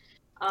scene.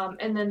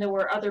 And then there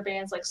were other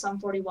bands like Sum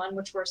 41,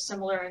 which were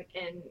similar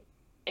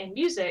in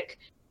music,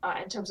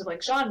 in terms of,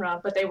 like,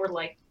 genre, but they were,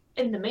 like,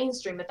 in the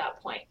mainstream at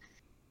that point.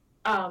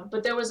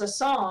 But there was a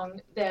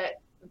song that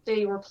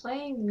they were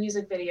playing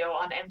music video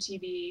on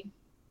MTV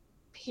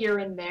here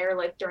and there,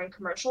 like, during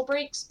commercial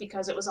breaks,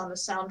 because it was on the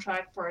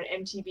soundtrack for an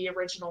MTV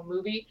original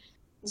movie.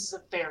 This is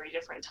a very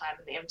different time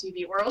in the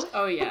MTV world.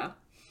 Oh, yeah.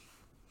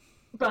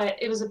 But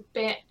it was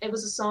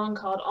a song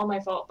called All My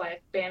Fault by a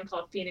band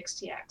called Phoenix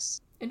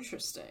TX.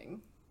 Interesting.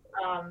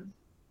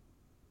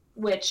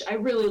 Which I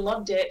really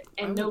loved it,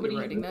 and nobody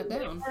writing that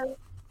down.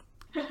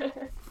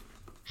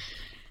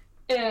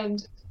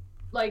 And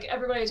like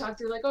everybody I talked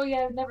to, like, oh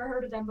yeah, I've never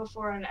heard of them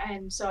before,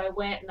 and so I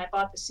went and I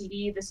bought the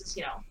CD. This is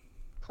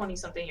 20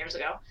 something years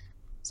ago.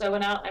 So I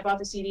went out and I bought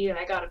the CD and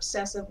I got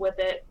obsessive with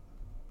it,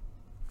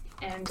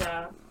 and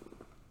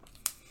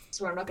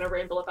so I'm not going to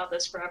ramble about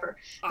this forever.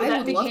 But I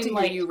would love to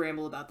hear you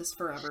ramble about this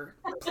forever.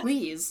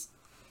 Please.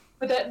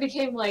 But that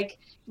became, like,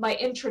 my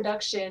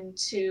introduction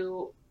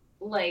to,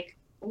 like,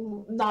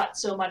 not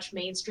so much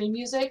mainstream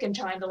music and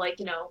trying to, like,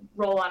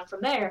 roll on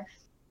from there.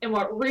 And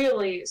what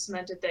really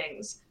cemented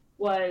things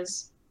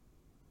was,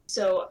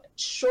 so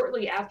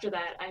shortly after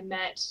that, I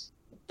met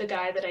the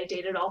guy that I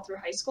dated all through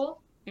high school.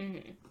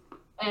 Mm-hmm.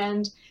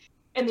 And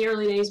in the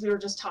early days, we were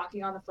just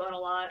talking on the phone a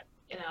lot,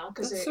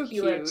 because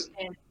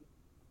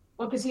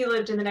he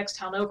lived in the next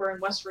town over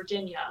in West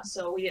Virginia,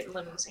 so we didn't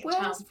live in the same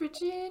town. West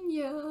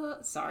Virginia.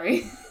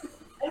 Sorry.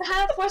 I'm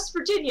half West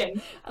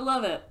Virginian. I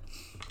love it.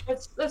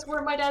 That's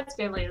where my dad's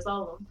family is,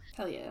 all of them.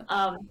 Hell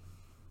yeah.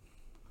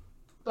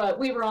 But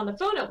we were on the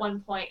phone at one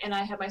point, and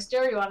I had my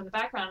stereo on in the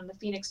background, and the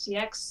Phoenix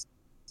TX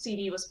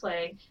CD was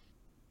playing.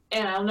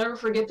 And I'll never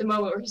forget the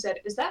moment where he said,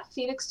 "Is that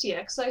Phoenix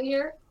TX I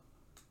hear?"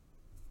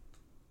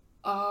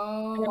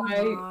 Oh,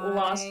 and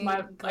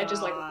I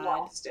just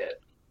lost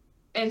it.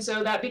 And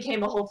so that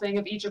became a whole thing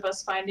of each of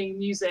us finding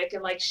music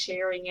and, like,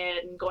 sharing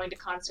it and going to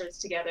concerts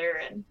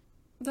together. And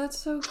that's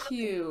so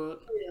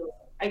cute.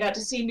 I got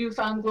to see New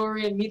Found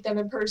Glory and meet them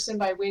in person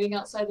by waiting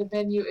outside the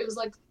venue. It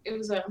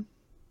was a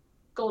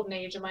golden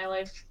age in my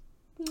life.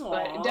 Aww.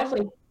 But it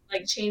definitely,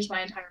 like, changed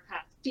my entire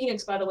path.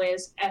 Phoenix, by the way,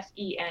 is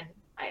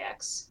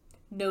Fenix.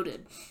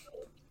 Noted.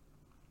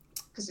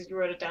 because you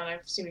wrote it down. I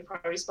assume you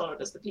probably spelled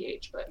it as the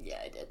PH, but Yeah,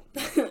 I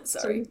did.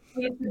 Sorry. So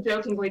we used to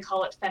jokingly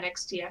call it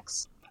Phoenix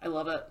TX. I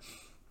love it.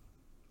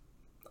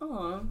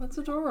 Aw, that's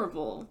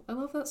adorable. I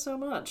love that so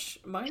much.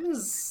 Mine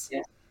is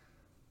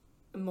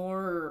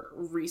more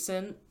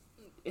recent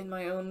in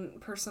my own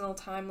personal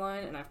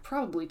timeline, and I've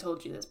probably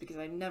told you this because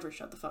I never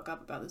shut the fuck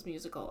up about this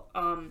musical.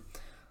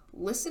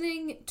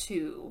 Listening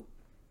to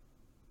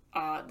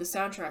the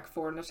soundtrack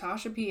for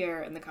Natasha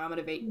Pierre and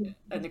the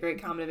and the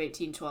Great Comet of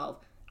 1812,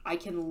 I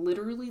can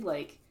literally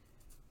like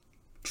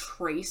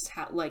trace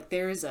how like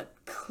there is a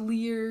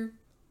clear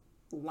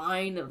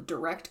line of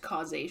direct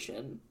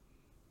causation,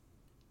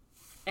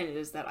 and it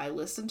is that I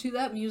listened to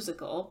that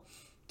musical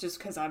just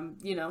because I'm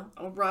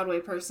a Broadway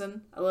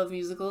person. I love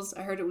musicals.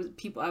 I heard it was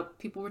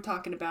people were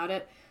talking about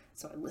it,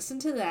 so I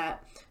listened to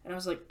that and I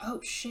was like, oh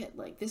shit,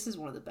 like this is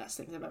one of the best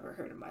things I've ever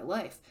heard in my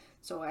life.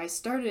 So I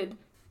started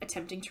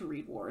attempting to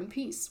read War and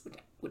Peace,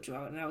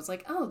 and I was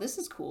like, oh, this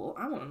is cool.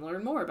 I want to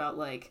learn more about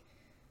like,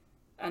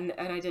 and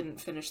I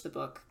didn't finish the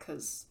book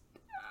because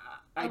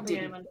I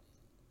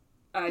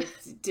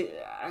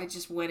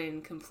just went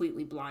in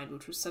completely blind,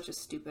 which was such a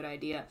stupid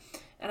idea.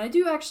 And I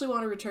do actually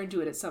want to return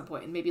to it at some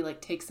point and maybe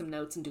like take some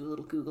notes and do a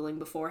little Googling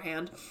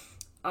beforehand.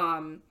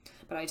 But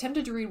I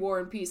attempted to read War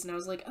and Peace and I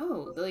was like,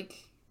 oh,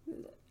 like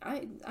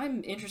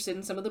I'm interested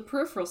in some of the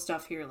peripheral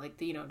stuff here, like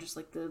the just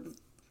like the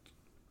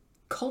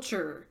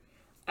culture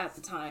at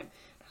the time.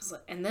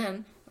 And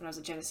then when I was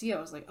at Geneseo,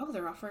 I was like, oh,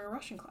 they're offering a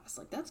Russian class.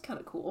 Like that's kind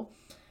of cool.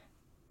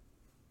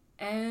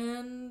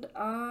 And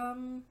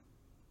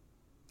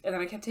then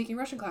I kept taking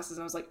Russian classes,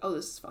 and I was like, oh,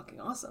 this is fucking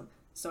awesome.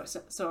 So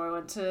I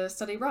went to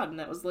study abroad, and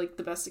that was, like,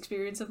 the best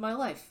experience of my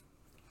life.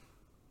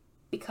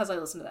 Because I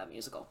listened to that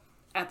musical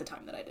at the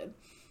time that I did.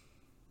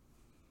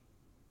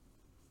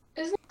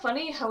 Isn't it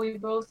funny how we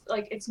both,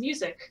 like, it's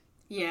music?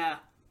 Yeah.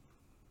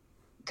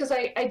 Because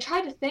I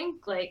tried to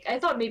think, like, I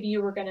thought maybe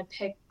you were going to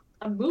pick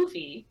a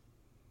movie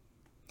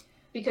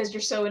because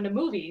you're so into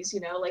movies,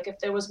 like if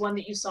there was one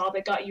that you saw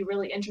that got you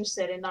really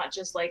interested in not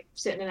just like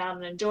sitting down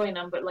and enjoying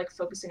them, but like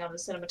focusing on the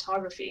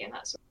cinematography and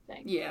that sort of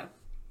thing. Yeah.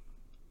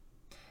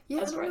 Yeah,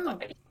 that's where I thought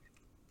maybe.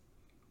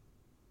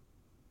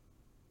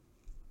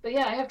 But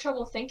yeah, I have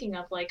trouble thinking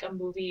of like a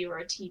movie or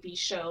a TV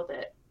show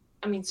that,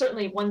 I mean,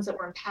 certainly ones that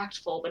were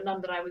impactful, but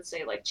none that I would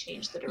say like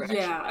changed the direction.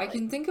 Yeah, I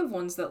can think of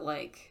ones that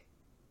like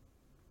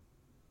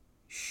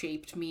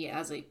shaped me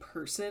as a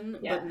person,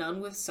 but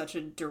none with such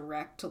a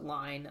direct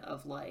line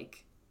of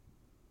like,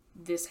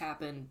 this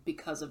happened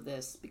because of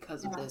this,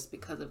 because of this,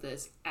 because of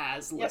this,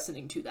 as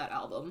listening to that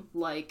album.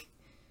 Like,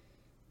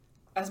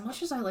 as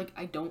much as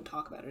I don't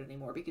talk about it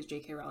anymore because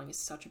J.K. Rowling is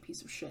such a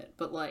piece of shit,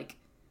 but like,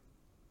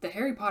 the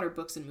Harry Potter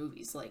books and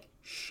movies like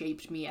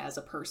shaped me as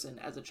a person,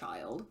 as a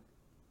child.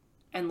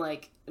 And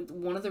like,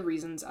 one of the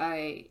reasons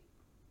I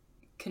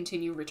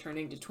continue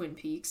returning to Twin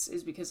Peaks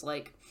is because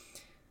like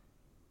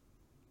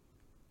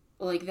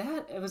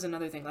that, it was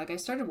another thing. Like, I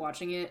started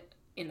watching it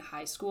in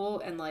high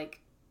school, and,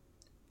 like,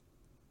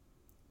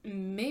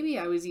 maybe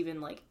I was even,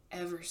 like,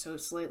 ever so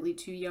slightly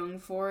too young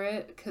for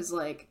it, because,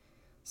 like,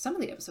 some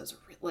of the episodes are,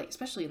 like,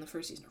 especially in the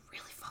first season, are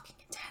really fucking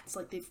intense.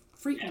 Like, they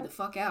freak me the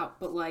fuck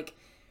out, but, like,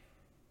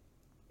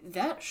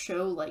 that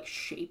show, like,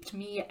 shaped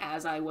me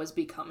as I was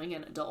becoming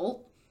an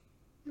adult.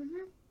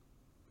 Mm-hmm.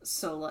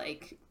 So,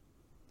 like,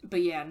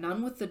 but yeah,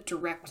 none with the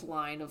direct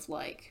line of,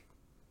 like,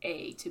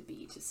 A to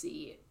B to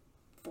C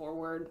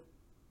forward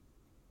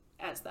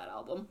as that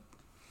album.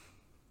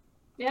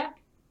 Yeah.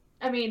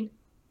 I mean,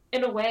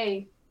 in a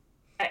way,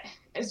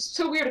 it's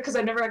so weird because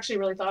I've never actually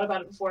really thought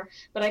about it before,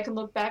 but I can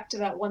look back to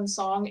that one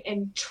song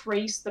and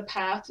trace the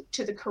path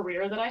to the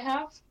career that I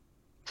have.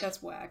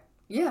 That's whack.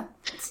 Yeah.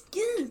 It's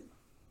good.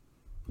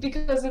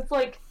 Because it's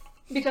like,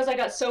 because I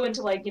got so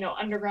into like,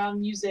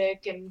 underground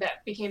music, and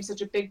that became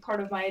such a big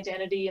part of my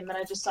identity, and then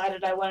I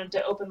decided I wanted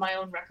to open my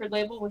own record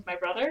label with my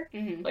brother.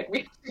 Mm-hmm. Like,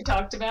 we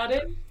talked about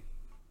it.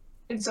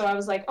 And so I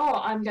was like,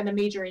 oh, I'm going to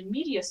major in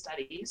media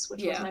studies,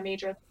 which was my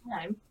major at the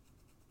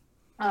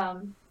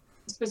time.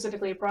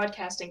 Specifically a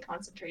broadcasting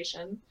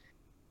concentration.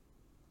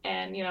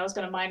 And, I was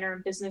going to minor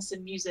in business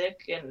and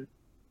music and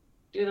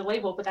do the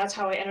label, but that's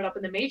how I ended up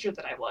in the major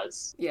that I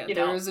was. Yeah,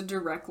 there is a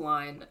direct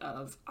line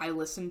of, I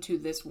listened to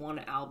this one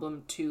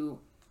album to,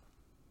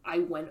 I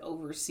went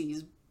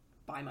overseas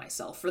by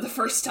myself for the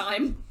first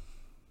time.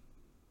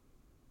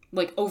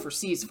 Like,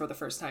 overseas for the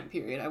first time,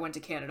 period. I went to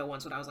Canada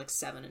once when I was, like,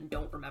 7 and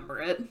don't remember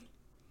it.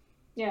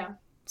 Yeah.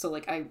 So,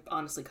 like, I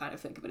honestly kind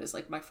of think of it as,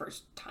 like, my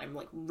first time,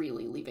 like,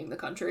 really leaving the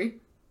country.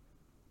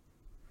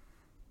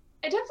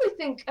 I definitely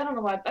think, I don't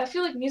know why, I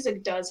feel like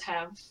music does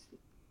have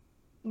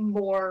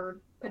more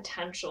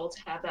potential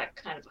to have that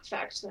kind of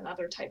effect than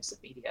other types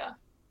of media.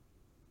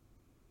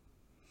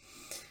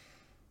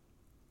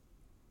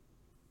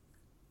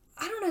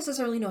 I don't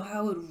necessarily know how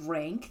I would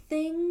rank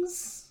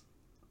things,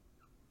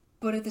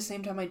 but at the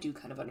same time, I do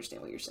kind of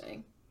understand what you're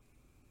saying.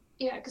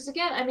 Yeah, because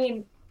again, I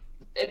mean,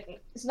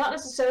 it's not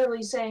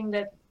necessarily saying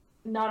that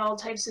not all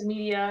types of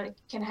media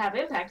can have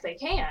impact. They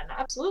can,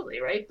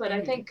 absolutely, right? But I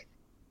think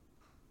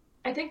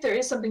there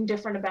is something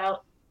different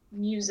about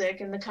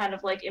music and the kind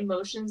of like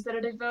emotions that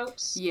it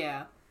evokes.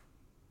 Yeah.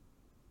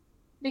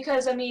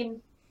 Because I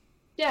mean,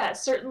 yeah,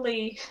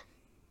 certainly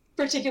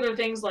particular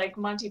things like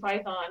Monty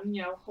Python,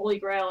 you know, Holy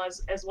Grail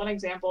as one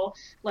example,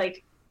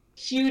 like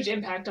huge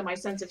impact on my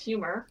sense of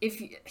humor.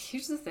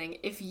 Here's the thing,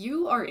 if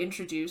you are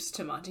introduced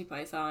to Monty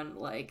Python,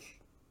 like,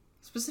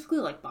 specifically,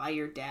 like, by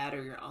your dad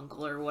or your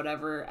uncle or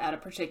whatever at a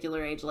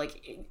particular age,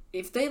 like,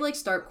 if they, like,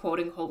 start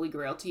quoting Holy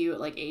Grail to you at,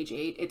 like, age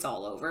 8, it's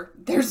all over.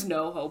 There's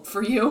no hope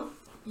for you.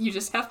 You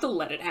just have to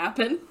let it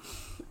happen.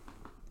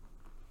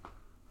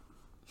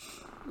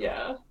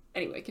 Yeah.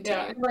 Anyway, continue.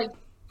 Yeah, like,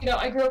 you know,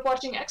 I grew up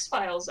watching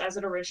X-Files as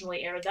it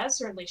originally aired. That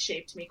certainly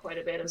shaped me quite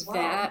a bit as well.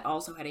 That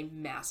also had a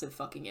massive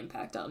fucking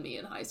impact on me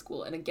in high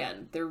school. And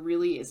again, there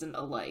really isn't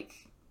a, like,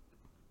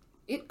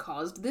 it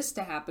caused this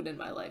to happen in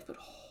my life, but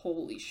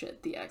holy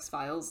shit, the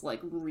X-Files,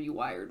 like,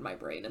 rewired my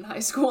brain in high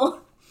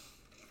school.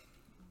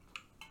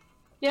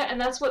 Yeah,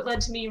 and that's what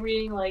led to me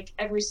reading, like,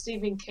 every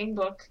Stephen King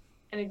book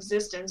in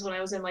existence when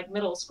I was in, like,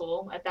 middle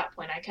school. At that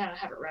point, I kind of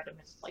haven't read them,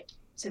 like,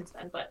 since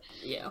then, but...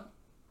 Yeah.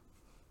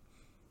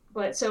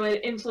 But so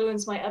it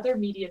influenced my other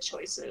media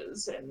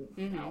choices, and,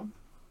 you know...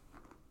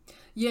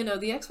 Yeah, no,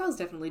 the X-Files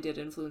definitely did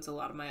influence a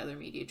lot of my other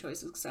media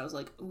choices, because I was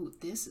like, ooh,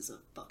 this is a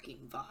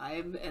fucking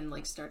vibe, and,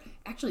 like,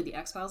 Actually, the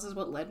X-Files is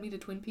what led me to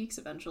Twin Peaks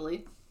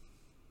eventually.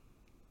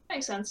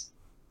 Makes sense.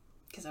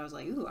 Because I was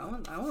like, ooh, I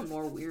want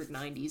more weird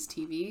 90s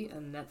TV,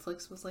 and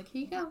Netflix was like,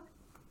 here you go.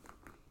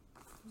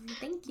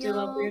 Thank you. Do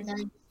love weird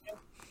 90s.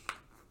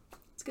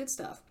 It's good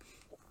stuff.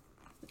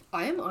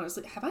 I am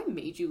honestly... Have I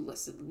made you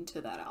listen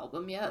to that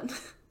album yet?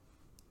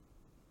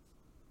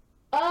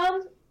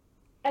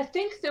 I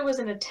think there was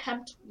an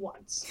attempt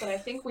once, but I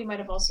think we might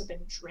have also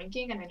been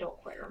drinking, and I don't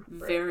quite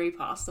remember. Very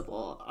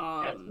possible.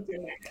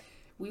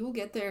 We will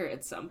get there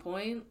at some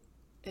point.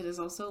 It is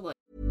also like...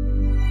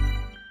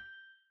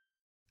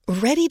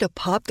 Ready to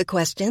pop the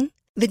question?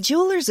 The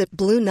jewelers at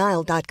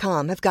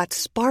BlueNile.com have got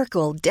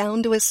sparkle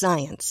down to a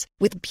science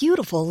with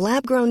beautiful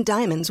lab-grown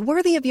diamonds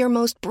worthy of your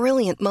most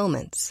brilliant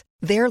moments.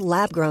 Their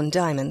lab-grown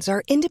diamonds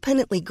are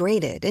independently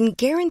graded and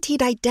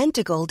guaranteed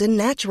identical to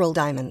natural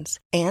diamonds,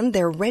 and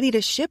they're ready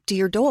to ship to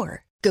your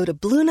door. Go to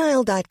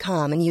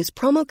BlueNile.com and use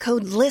promo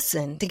code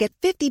LISTEN to get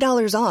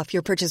 $50 off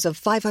your purchase of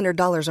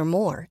 $500 or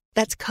more.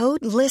 That's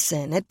code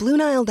LISTEN at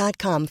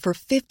BlueNile.com for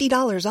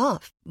 $50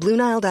 off.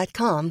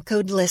 BlueNile.com,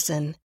 code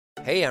LISTEN.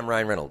 Hey, I'm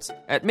Ryan Reynolds.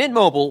 At Mint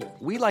Mobile,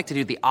 we like to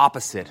do the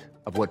opposite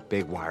of what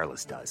Big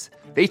Wireless does.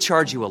 They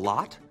charge you a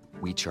lot.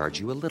 We charge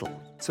you a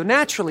little. So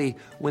naturally,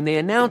 when they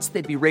announced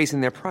they'd be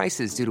raising their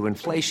prices due to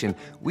inflation,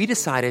 we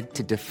decided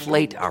to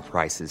deflate our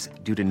prices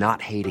due to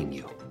not hating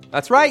you.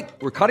 That's right.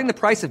 We're cutting the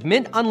price of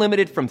Mint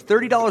Unlimited from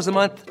 $30 a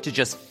month to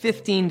just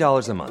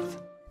 $15 a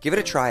month. Give it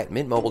a try at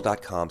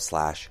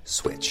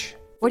mintmobile.com/switch.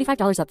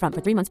 $45 up front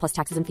for 3 months plus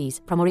taxes and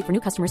fees. Promo rate for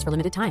new customers for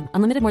limited time.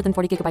 Unlimited more than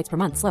 40 gigabytes per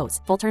month. Slows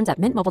full terms at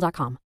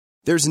mintmobile.com.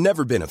 There's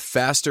never been a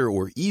faster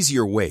or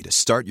easier way to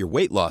start your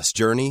weight loss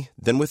journey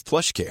than with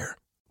PlushCare.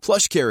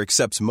 PlushCare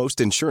accepts most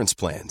insurance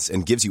plans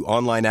and gives you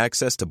online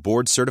access to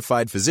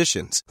board-certified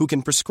physicians who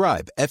can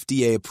prescribe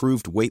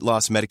FDA-approved weight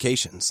loss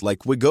medications like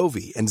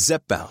Wegovy and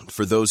Zepbound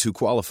for those who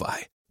qualify.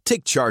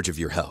 Take charge of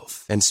your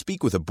health and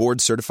speak with a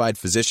board-certified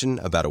physician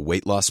about a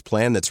weight loss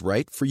plan that's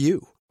right for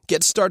you.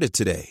 Get started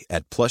today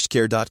at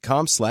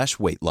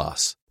plushcare.com/weight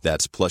loss.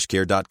 That's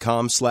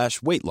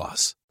plushcare.com/weight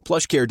loss.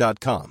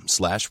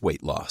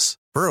 plushcare.com/weight loss.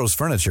 Burrow's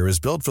furniture is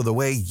built for the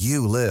way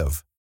you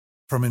live.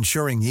 From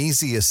ensuring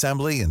easy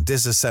assembly and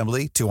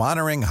disassembly to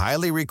honoring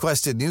highly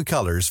requested new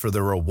colors for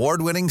their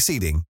award-winning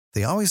seating,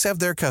 they always have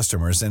their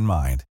customers in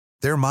mind.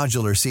 Their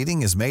modular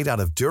seating is made out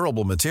of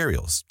durable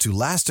materials to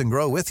last and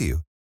grow with you.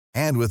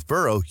 And with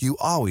Burrow, you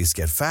always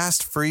get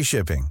fast, free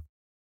shipping.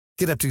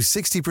 Get up to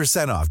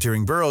 60% off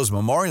during Burrow's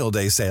Memorial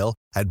Day sale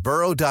at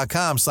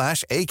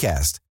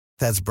burrow.com/ACAST.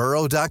 That's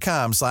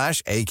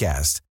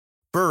burrow.com/ACAST.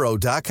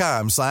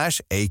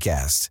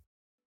 burrow.com/ACAST.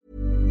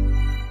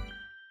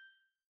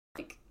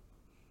 Like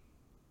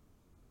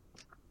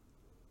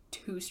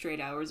 2 straight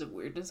hours of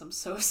weirdness. I'm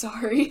so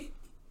sorry.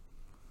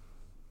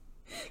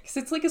 Because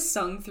it's like a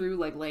sung through,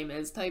 like, Les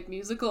Mis type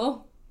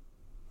musical.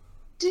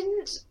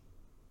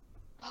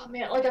 Oh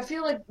man, like I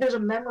feel like there's a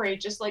memory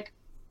just like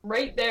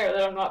right there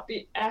that I'm not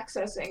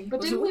accessing.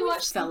 But didn't we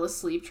watch? Fell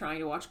asleep trying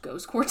to watch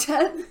Ghost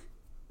Quartet.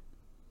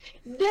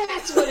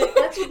 That's what it.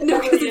 That's what the No,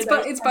 memory because is.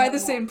 it's by the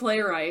same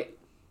playwright.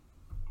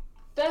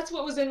 That's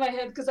what was in my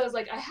head because I was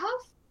like, I have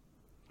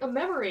a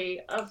memory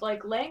of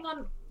like laying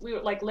on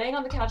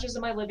the couches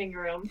in my living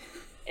room,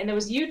 and there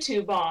was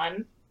YouTube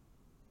on.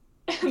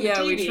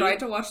 Yeah, we tried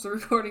to watch the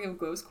recording of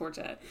Ghost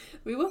Quartet.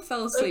 We both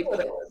fell asleep.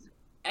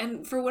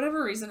 And for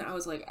whatever reason,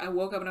 I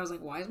woke up and I was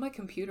like, why is my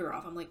computer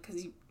off? I'm like,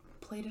 because you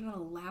played it on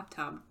a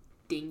laptop,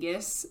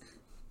 dingus.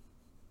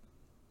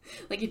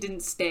 Like, it didn't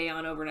stay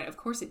on overnight. Of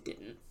course it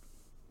didn't.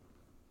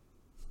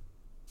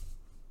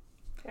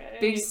 Okay.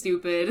 Big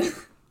stupid.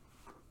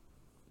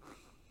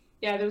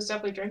 Yeah, there was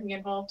definitely drinking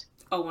involved.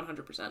 Oh,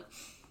 100%.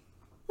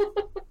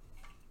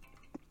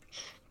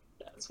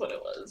 That's what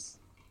it was.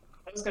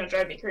 That was going to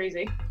drive me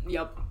crazy.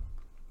 Yep.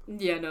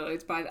 Yeah, no,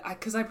 it's by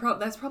because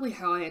that's probably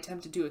how I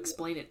attempted to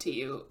explain it to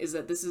you, is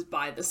that this is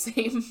by the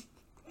same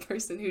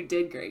person who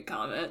did Great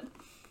Comet.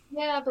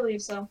 Yeah, I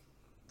believe so.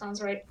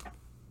 Sounds right.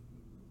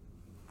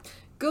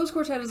 Ghost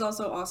Quartet is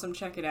also awesome.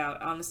 Check it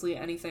out. Honestly,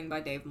 anything by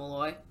Dave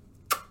Malloy.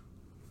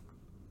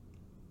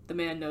 The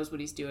man knows what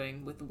he's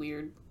doing with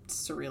weird,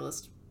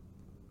 surrealist,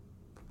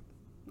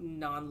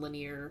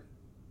 non-linear,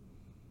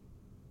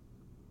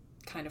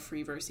 kind of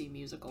free-versy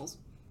musicals.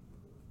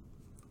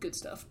 Good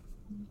stuff.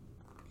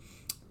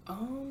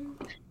 And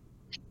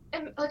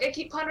like, I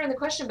keep pondering the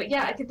question, but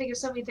yeah, I can think of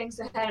so many things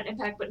that had an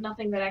impact, but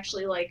nothing that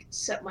actually like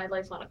set my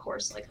life on a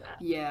course like that.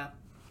 Yeah.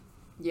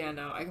 Yeah,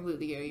 no, I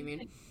completely get what you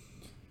mean.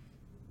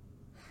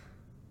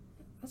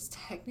 That's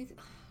technically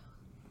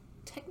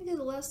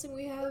the last thing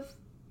we have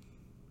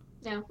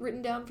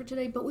written down for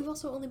today, but we've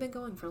also only been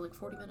going for like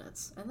 40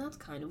 minutes, and that's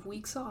kind of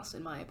weak sauce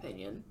in my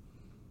opinion.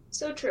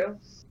 So true.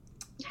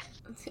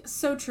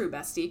 So true,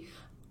 bestie.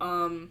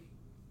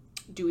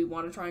 Do we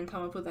want to try and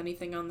come up with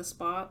anything on the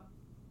spot?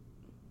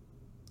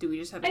 Do we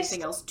just have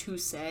anything else to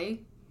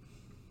say?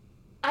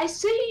 I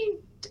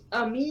saved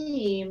a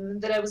meme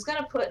that I was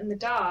gonna put in the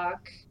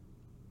doc,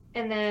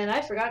 and then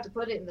I forgot to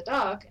put it in the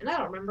doc, and I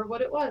don't remember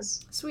what it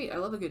was. Sweet, I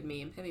love a good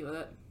meme. Hit me with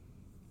it.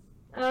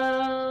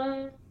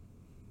 I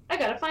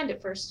gotta find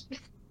it first.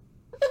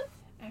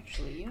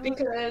 Actually, you know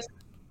because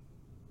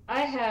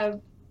I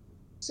have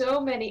so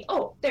many.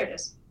 Oh, there it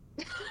is.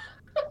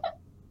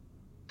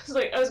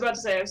 I was about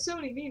to say I have so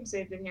many memes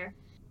saved in here.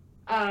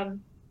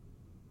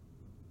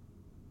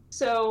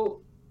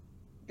 So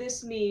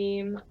this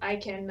meme I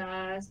can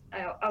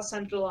I'll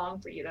send it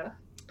along for you to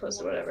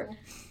post or whatever.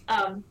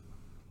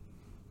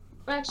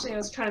 Actually, I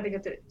was trying to think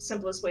of the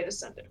simplest way to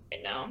send it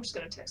right now. I'm just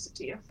gonna text it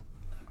to you.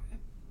 Okay.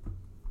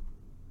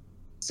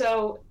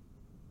 So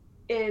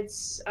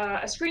it's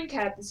a screen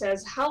cap that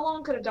says, "How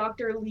long could a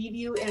doctor leave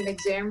you in an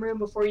exam room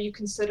before you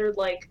considered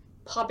like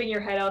popping your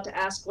head out to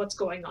ask what's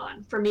going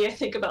on?" For me, I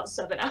think about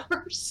 7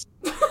 hours.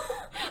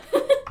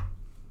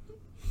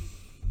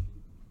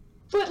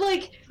 But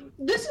like,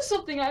 this is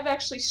something I've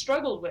actually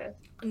struggled with.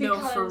 No,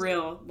 for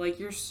real. Like,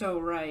 you're so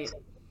right.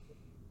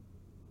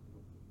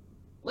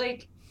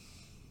 Like,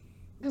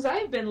 because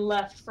I've been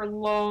left for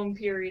long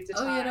periods of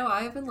time. Oh, you know,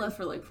 I have been left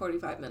for like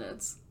 45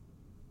 minutes.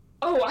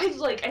 Oh, I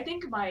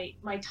think my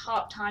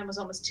top time was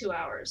almost 2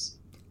 hours.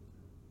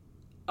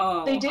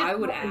 Oh, I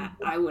would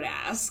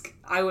ask.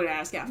 I would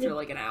ask after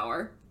like an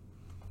hour.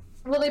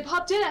 Well, they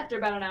popped in after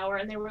about an hour,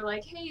 and they were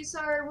like, "Hey,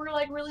 sorry, we're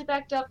like really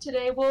backed up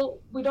today. Well,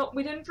 we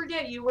didn't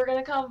forget you. We're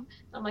gonna come."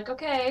 I'm like,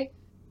 "Okay."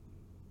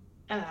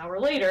 An hour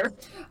later.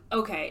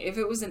 Okay, if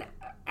it was an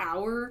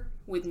hour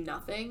with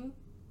nothing,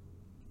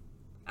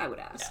 I would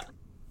ask. Yeah.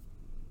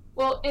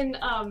 Well, in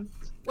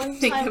one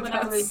Think time about when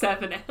I was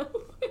 7 hours.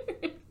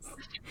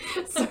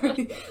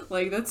 Sorry,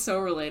 like that's so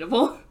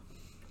relatable.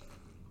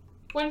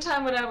 One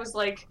time when I was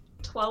like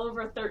 12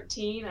 or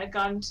 13, I'd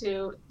gone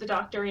to the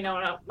doctor, you know,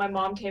 and my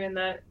mom came in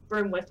the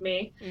room with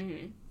me.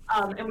 Mm-hmm.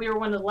 And we were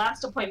one of the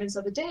last appointments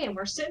of the day, and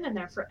we're sitting in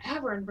there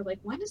forever, and we're like,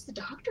 when is the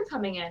doctor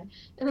coming in?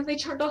 And then they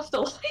turned off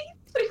the lights.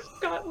 We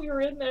forgot we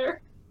were in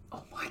there.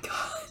 Oh my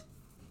god.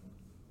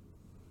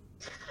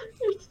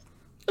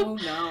 Oh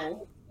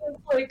no.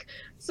 Like,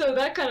 so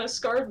that kind of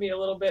scarred me a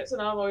little bit, so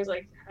now I'm always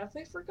like, have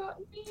they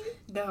forgotten me?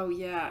 No,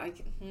 yeah,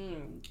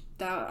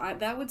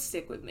 that would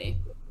stick with me.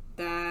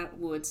 That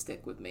would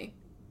stick with me.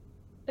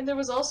 And there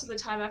was also the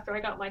time after I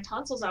got my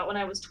tonsils out when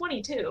I was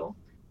 22,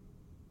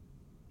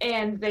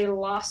 and they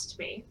lost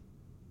me.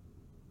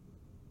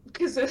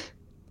 Because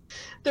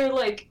their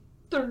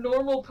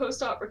normal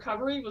post-op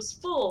recovery was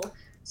full,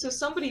 so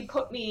somebody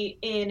put me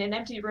in an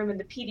empty room in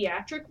the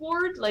pediatric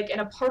ward, like in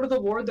a part of the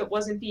ward that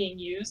wasn't being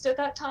used at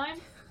that time,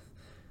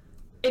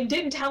 and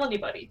didn't tell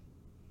anybody.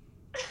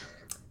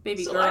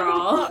 Baby So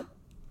girl.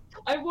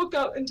 I woke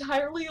up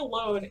entirely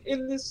alone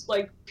in this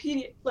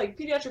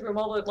pediatric room,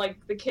 all the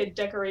the kid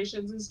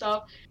decorations and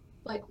stuff.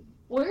 Like,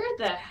 where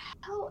the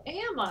hell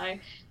am I?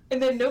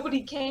 And then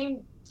nobody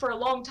came for a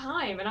long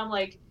time, and I'm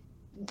like,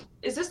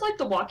 is this like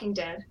The Walking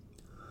Dead?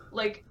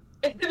 Like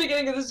at the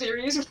beginning of the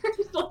series,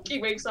 where he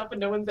wakes up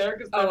and no one's there.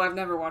 I've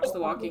never watched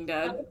The Walking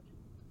Dead.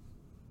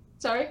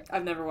 Sorry?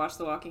 I've never watched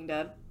The Walking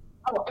Dead.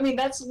 Oh, I mean,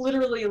 that's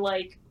literally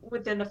like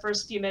within the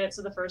first few minutes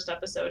of the first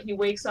episode. He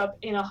wakes up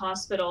in a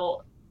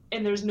hospital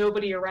and there's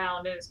nobody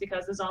around, and it's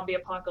because the zombie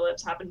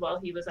apocalypse happened while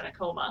he was in a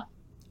coma.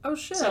 Oh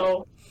shit.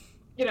 So,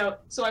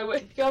 so I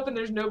wake up and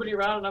there's nobody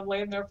around, and I'm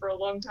laying there for a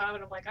long time,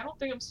 and I'm like, I don't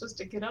think I'm supposed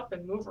to get up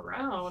and move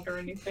around or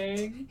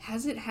anything.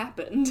 Has it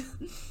happened?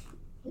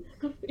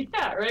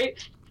 Yeah, right?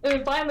 And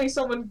then finally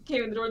someone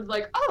came in the door and was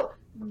like, oh,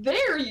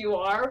 there you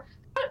are.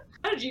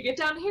 How did you get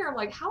down here? I'm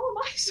like, how am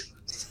I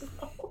supposed to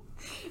know?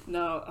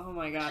 No, oh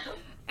my god.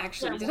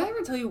 Actually, did I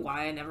ever tell you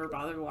why I never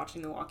bothered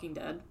watching The Walking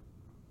Dead?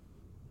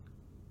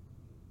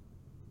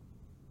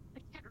 I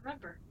can't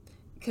remember.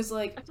 Because,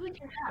 I feel like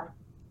you have.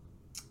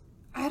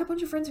 I had a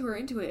bunch of friends who were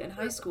into it in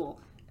high school.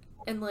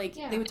 And,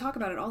 they would talk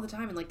about it all the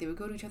time, and, they would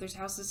go to each other's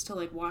houses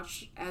to,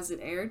 watch as it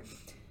aired.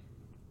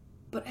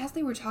 But as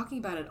they were talking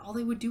about it, all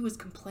they would do was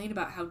complain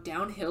about how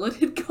downhill it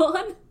had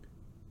gone.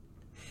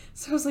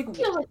 So I was like, I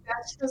feel like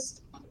that's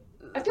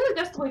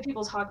the way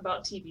people talk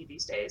about TV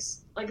these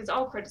days. Like, it's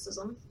all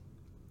criticism.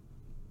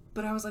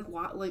 but I was like,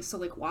 why?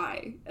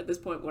 Why? At this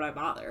point, would I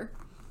bother?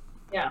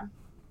 Yeah.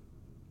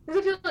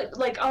 Because I feel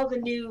like all the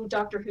new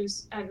Doctor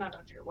Who's, not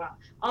Doctor Who, wow.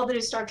 All the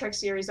new Star Trek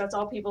series, that's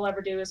all people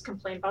ever do is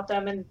complain about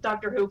them. And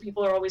Doctor Who,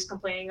 people are always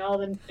complaining, oh,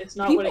 then it's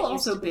not what it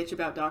used to be. People also bitch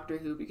about Doctor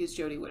Who because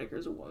Jodie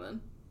Whittaker's a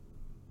woman.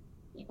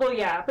 Well,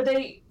 yeah, but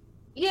they've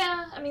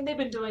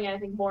been doing it, I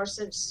think, more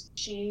since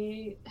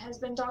she has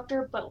been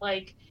Doctor, but,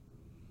 like,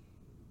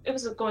 it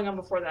was going on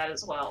before that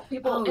as well.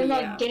 People,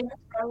 like, Game of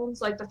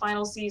Thrones, like, the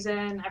final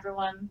season,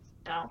 everyone,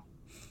 no.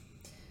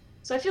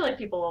 So I feel like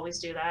people always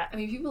do that. I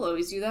mean, people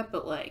always do that,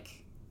 but,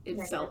 like, it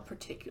felt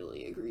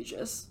particularly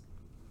egregious.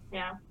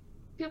 Yeah.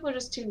 People are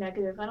just too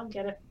negative. I don't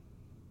get it.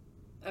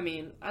 I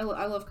mean, I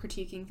love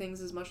critiquing things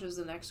as much as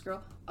the next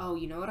girl. Oh,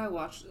 you know what I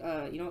watched?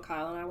 You know what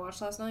Kyle and I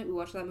watched last night? We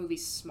watched that movie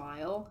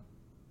Smile.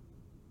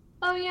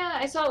 Oh, yeah,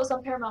 I saw it was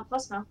on Paramount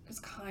Plus now. It's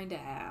kinda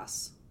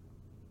ass.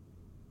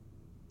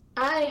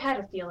 I had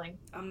a feeling.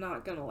 I'm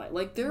not gonna lie.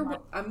 Like,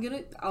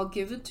 I'll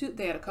give it to,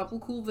 they had a couple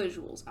cool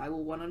visuals. I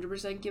will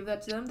 100% give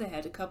that to them. They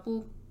had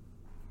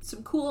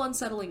some cool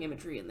unsettling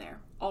imagery in there.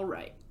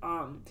 Alright.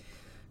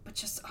 But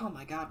just, oh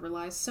my god,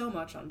 relies so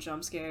much on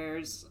jump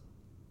scares.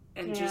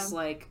 And just,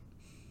 like,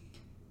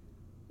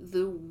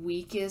 the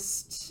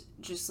weakest,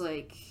 just,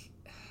 like,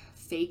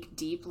 fake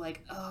deep,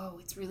 like, oh,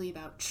 it's really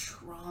about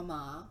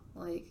trauma.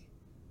 Like,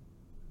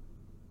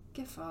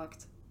 get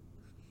fucked.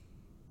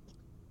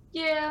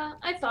 Yeah,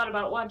 I thought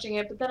about watching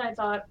it, but then I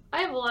thought,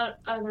 I have a lot of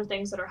other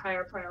things that are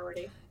higher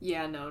priority.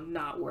 Yeah, no,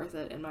 not worth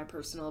it, in my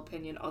personal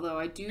opinion. Although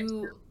I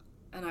do,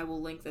 and I will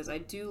link this, I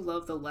do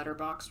love the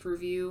Letterboxd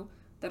review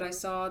that I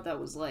saw that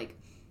was like,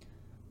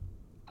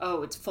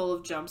 oh, it's full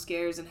of jump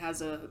scares and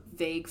has a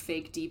vague,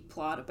 fake, deep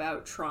plot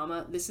about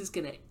trauma. This is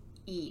gonna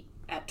eat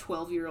at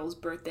 12-year-olds'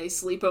 birthday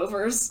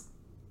sleepovers.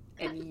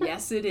 And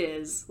yes, it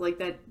is. Like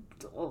that,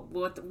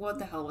 what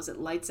the hell was it?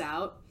 Lights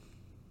Out?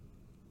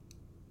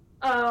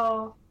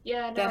 Oh,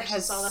 yeah, no, that I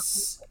just saw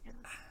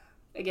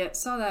that. Again,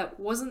 saw that,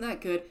 wasn't that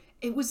good.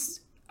 It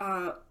was,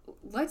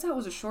 Lights Out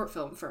was a short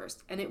film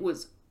first, and it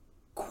was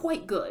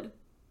quite good.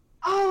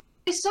 Oh,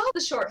 I saw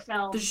the short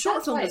film. The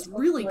short film is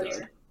really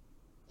good.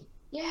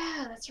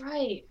 Yeah, that's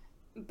right.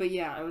 But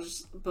yeah,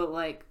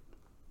 like,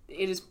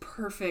 it is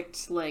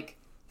perfect, like,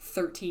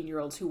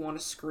 13-year-olds who want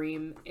to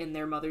scream in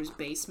their mother's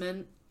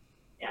basement.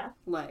 Yeah.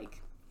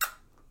 Like,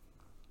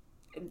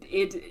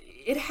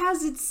 it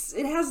has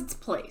its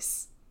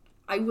place.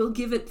 I will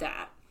give it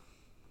that.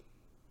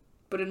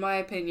 But in my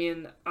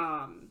opinion,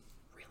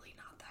 really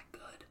not that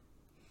good.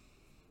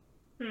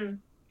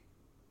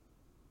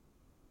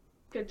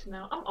 Good to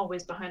know. I'm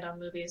always behind on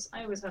movies.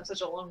 I always have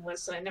such a long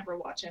list and I never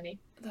watch any.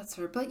 That's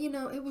fair. But,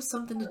 it was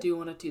something to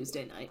do on a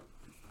Tuesday night.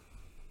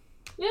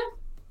 Yeah.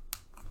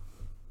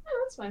 Yeah,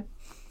 that's fine.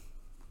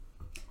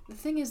 The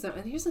thing is, though,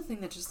 and here's the thing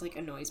that just, like,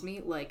 annoys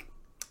me. Like,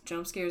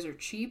 jump scares are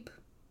cheap.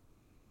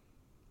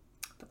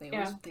 But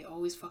they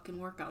always fucking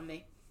work on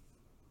me.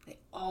 They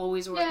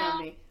always work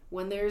on me.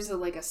 When there's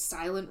a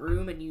silent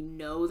room and you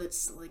know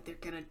that's, like, they're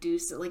gonna do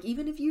so, like,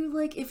 even if you,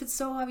 like, if it's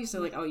so obvious,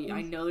 they're like, oh, yeah,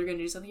 I know they're gonna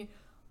do something,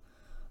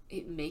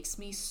 it makes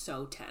me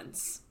so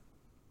tense.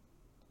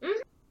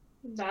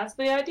 That's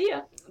the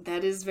idea.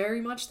 That is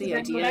very much the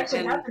idea. What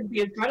actually happens,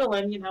 the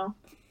adrenaline,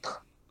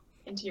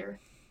 into your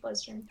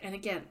bloodstream. And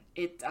again,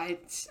 I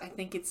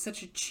think it's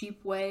such a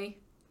cheap way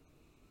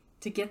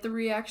to get the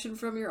reaction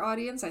from your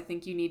audience. I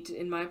think you need to,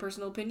 in my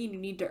personal opinion, you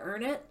need to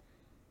earn it.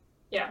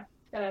 Yeah,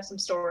 gotta have some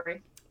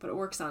story. But it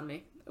works on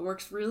me. It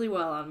works really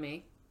well on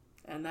me.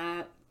 And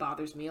that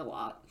bothers me a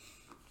lot.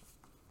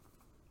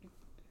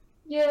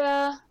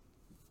 Yeah.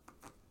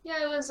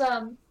 Yeah, it was,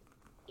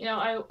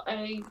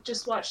 I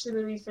just watched the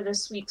movie for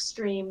this week's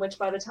stream, which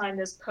by the time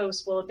this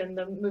post will have been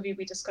the movie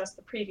we discussed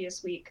the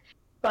previous week.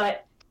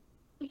 But,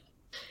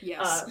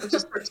 yes. Which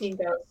is 13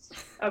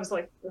 Ghosts. I was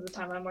like, there's a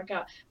timeline work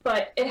out.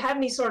 But it had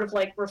me sort of,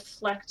 like,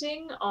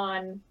 reflecting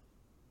on...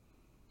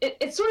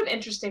 It's sort of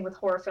interesting with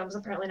horror films.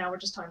 Apparently now we're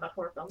just talking about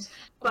horror films.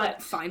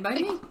 But fine by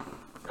me.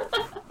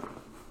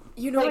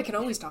 I can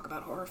always talk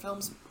about horror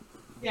films.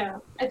 Yeah.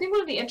 I think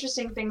one of the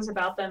interesting things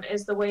about them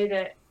is the way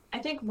that, I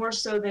think more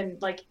so than,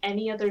 like,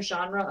 any other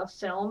genre of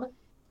film,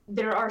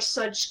 there are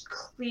such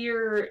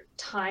clear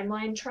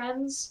timeline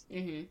trends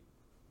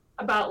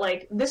about,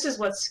 like, this is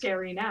what's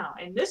scary now,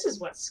 and this is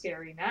what's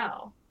scary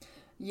now.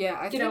 Yeah,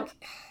 I think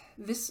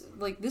this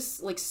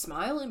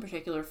Smile in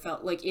particular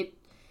felt like it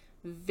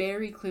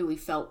very clearly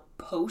felt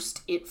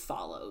post It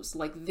Follows.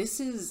 Like, this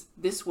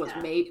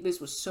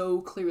was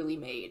so clearly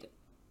made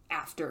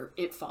after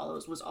It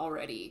Follows was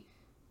already,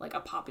 like,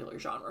 a popular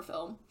genre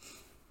film.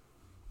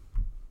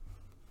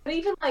 But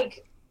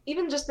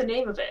even just the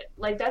name of it,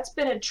 like, that's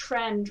been a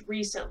trend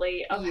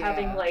recently of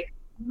having, like,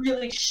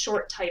 really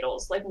short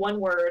titles, like one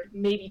word,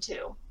 maybe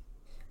two.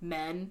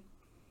 Men.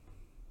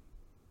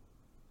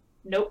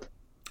 Nope.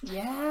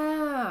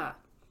 Yeah.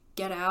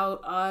 Get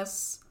Out,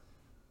 Us.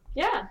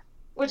 Yeah.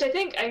 Which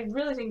I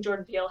really think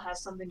Jordan Peele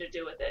has something to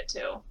do with it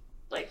too.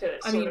 Like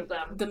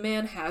the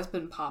man has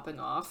been popping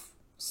off,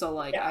 so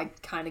like I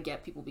kind of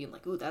get people being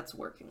like, "Ooh, that's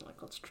working."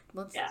 Like let's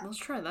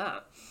try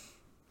that.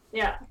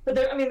 Yeah, but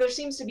there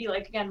seems to be,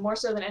 like, again, more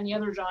so than any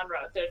other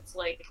genre, that's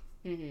like,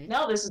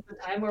 now this is the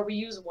time where we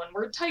use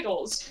one-word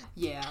titles.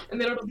 Yeah.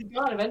 And then it'll be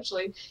gone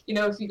eventually. You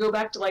know, if you go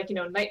back to, like,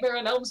 Nightmare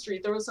on Elm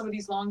Street, there was some of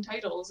these long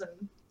titles,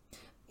 and...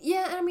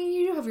 Yeah, I mean,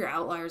 you do have your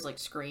outliers like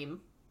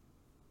Scream.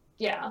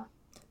 Yeah.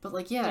 But,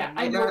 like,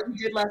 I know what you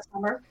did last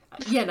summer.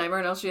 Yeah, Nightmare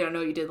on Elm Street, I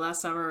know what you did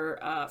last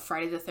summer.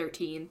 Friday the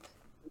 13th.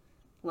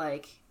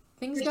 Like,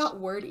 things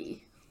got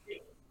wordy.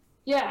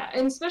 Yeah,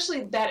 and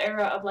especially that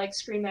era of, like,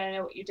 Scream and I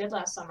Know What You Did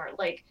Last Summer.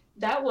 Like,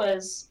 that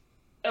was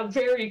a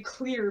very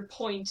clear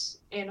point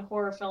in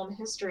horror film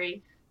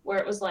history where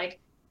it was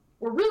like,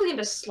 we're really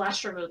into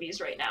slasher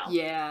movies right now.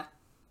 Yeah.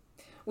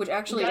 Which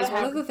actually is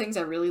one of the things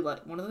I really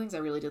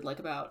did like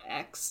about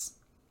X.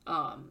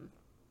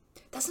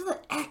 That's not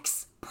the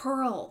X,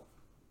 Pearl.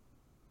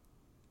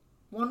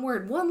 One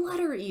word, one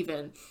letter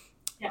even.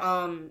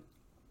 Yeah.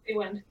 They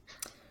win.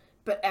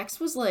 But X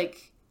was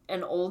like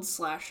an old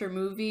slasher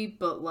movie,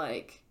 but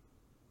like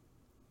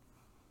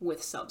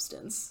with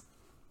substance,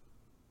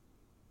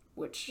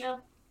 which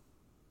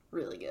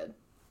really good.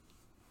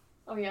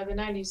 Oh yeah, the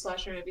 90s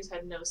slasher movies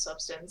had no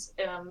substance,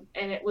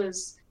 and it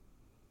was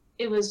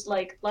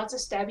like lots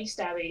of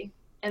stabby,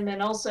 and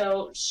then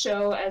also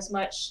show as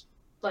much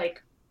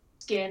like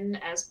skin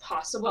as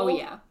possible. Oh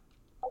yeah,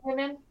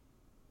 women.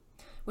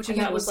 Which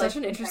again was such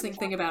an interesting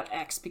thing about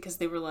X, because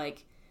they were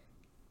like,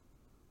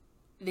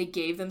 they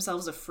gave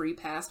themselves a free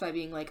pass by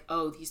being like,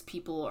 oh, these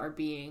people are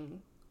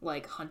being,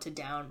 like, hunted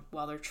down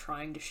while they're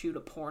trying to shoot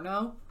a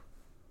porno.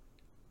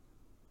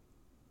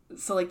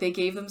 So, like, they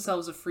gave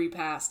themselves a free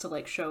pass to,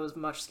 like, show as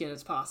much skin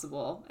as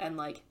possible and,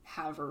 like,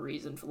 have a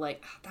reason for,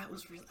 like, that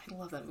was really, I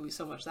love that movie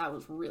so much. That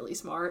was really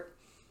smart.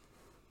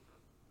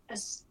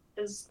 As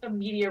a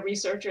media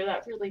researcher,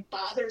 that really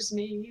bothers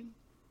me.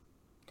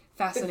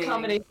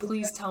 Fascinating.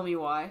 Please tell me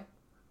why.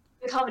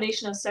 The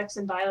combination of sex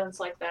and violence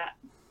like that.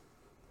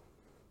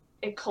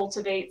 It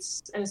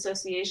cultivates an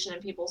association in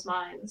people's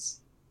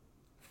minds.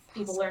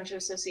 People learn to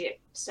associate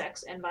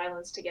sex and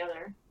violence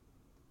together.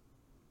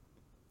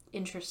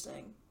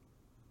 Interesting.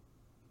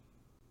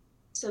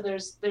 So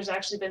there's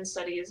actually been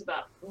studies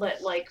about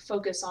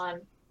focus on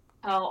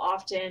how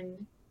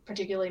often,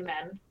 particularly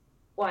men,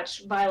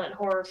 watch violent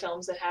horror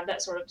films that have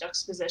that sort of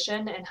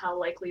juxtaposition, and how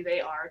likely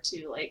they are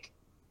to, like,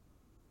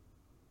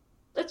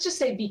 let's just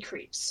say, be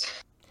creeps.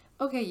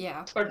 Okay,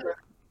 yeah.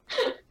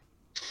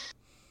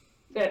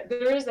 That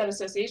there is that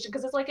association,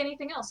 because it's like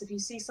anything else. If you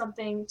see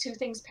two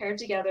things paired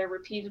together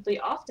repeatedly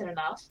often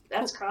enough,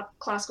 that's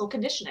classical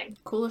conditioning.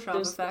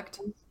 Kuleshov effect.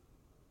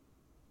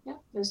 Yeah,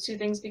 those two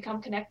things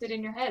become connected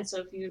in your head.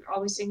 So if you're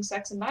always seeing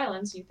sex and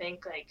violence, you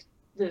think, like,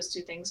 those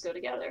two things go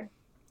together.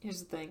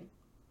 Here's the thing.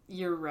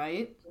 You're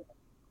right.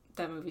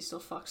 That movie still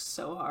fucks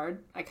so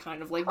hard. I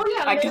kind of, like,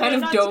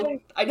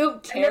 I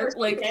don't care.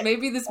 Like,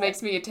 maybe this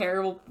makes me a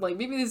terrible, like,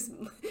 maybe this,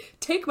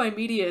 take my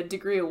media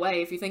degree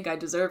away if you think I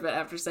deserve it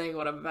after saying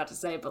what I'm about to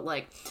say, but,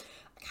 like,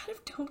 I kind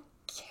of don't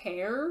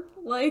care,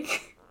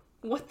 like,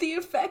 what the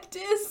effect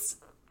is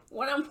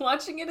when I'm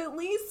watching it, at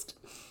least.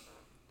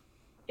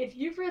 If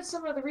you've read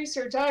some of the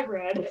research I've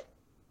read,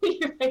 you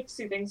might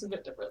see things a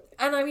bit differently.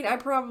 And I mean, I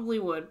probably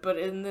would, but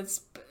in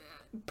this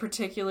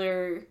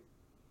particular,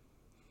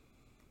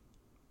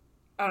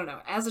 I don't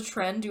know, as a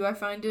trend, do I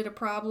find it a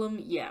problem?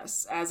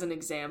 Yes. As an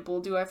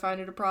example, do I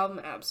find it a problem?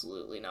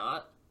 Absolutely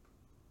not.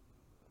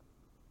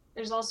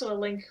 There's also a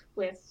link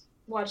with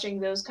watching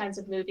those kinds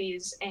of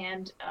movies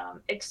and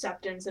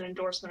acceptance and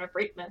endorsement of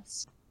rape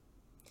myths.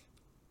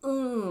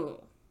 Ooh.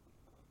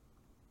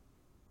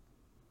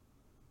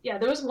 Yeah,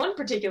 there was one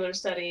particular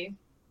study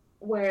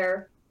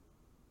where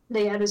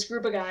they had this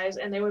group of guys,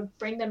 and they would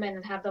bring them in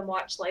and have them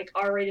watch, like,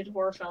 R-rated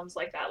horror films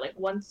like that, like,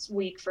 once a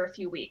week for a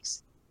few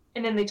weeks.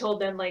 And then they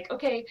told them, like,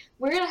 okay,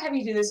 we're going to have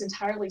you do this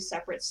entirely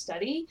separate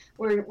study.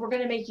 We're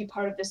going to make you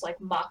part of this, like,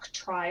 mock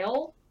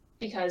trial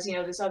because, you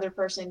know, this other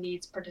person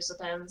needs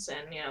participants,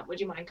 and, you know, would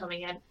you mind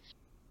coming in?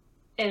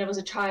 And it was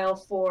a trial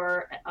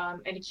for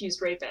an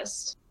accused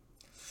rapist.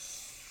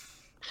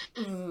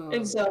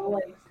 And so,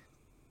 like,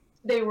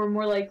 they were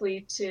more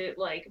likely to,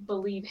 like,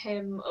 believe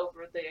him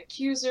over the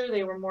accuser.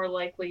 They were more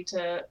likely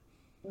to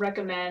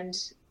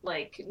recommend,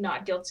 like,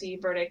 not guilty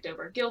verdict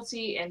over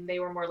guilty, and they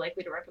were more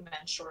likely to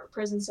recommend shorter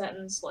prison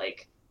sentence.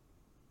 Like,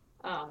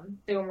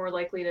 they were more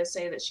likely to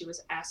say that she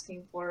was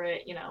asking for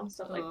it, you know,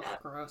 stuff like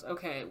that. Gross.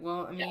 Okay,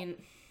 well, I mean,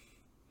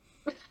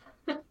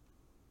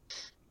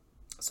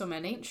 so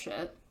men ain't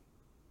shit.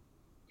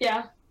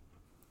 Yeah.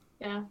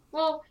 Yeah.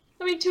 Well,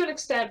 I mean, to an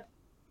extent,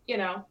 you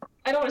know,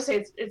 I don't want to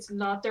say it's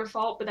not their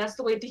fault, but that's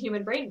the way the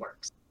human brain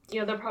works. You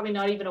know, they're probably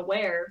not even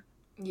aware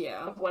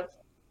of what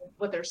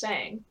they're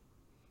saying.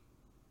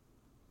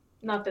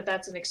 Not that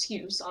that's an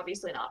excuse,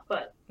 obviously not,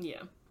 but...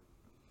 Yeah.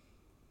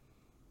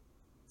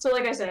 So,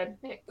 like I said,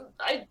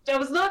 I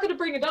was not going to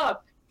bring it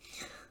up.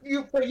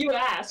 You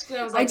asked. And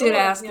I was like, I did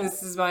ask. Yeah.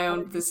 This is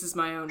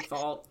my own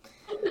fault.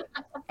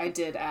 I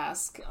did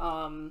ask.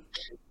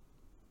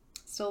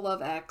 Still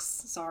love X.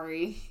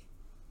 Sorry.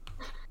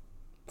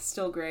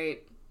 Still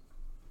great.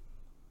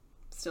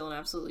 Still an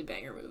absolutely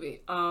banger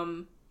movie.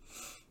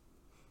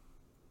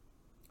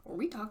 Were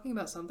we talking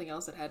about something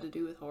else that had to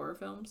do with horror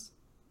films?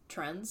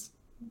 Trends?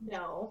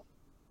 No.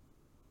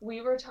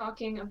 We were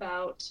talking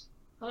about...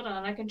 Hold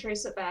on, I can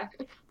trace it back.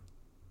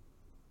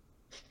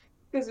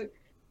 Because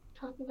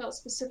talking about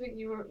specific,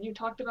 you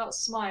talked about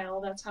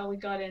Smile. That's how we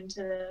got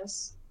into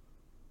this.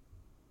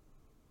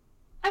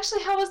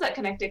 Actually, how was that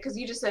connected? Because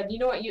you just said, you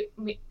know what,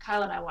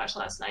 Kyle and I watched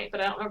last night, but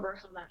I don't remember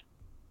how that...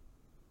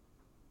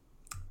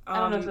 I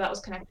don't know if that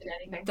was connected to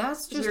anything.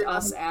 That's just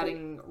us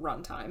adding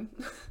runtime.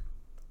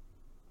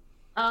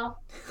 Oh,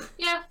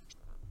 yeah.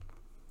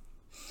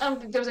 I don't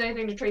think there was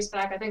anything to trace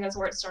back. I think that's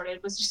where it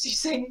started, was just you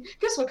saying,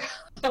 guess what?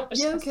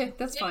 Yeah, okay,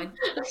 that's fine.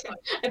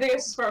 I think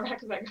it's as far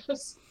back as that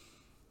goes.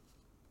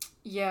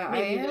 Yeah,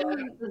 Maybe I am...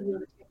 the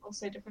other people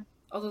say different.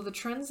 Although the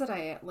trends that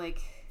I,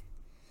 like...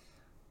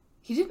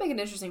 He did make an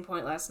interesting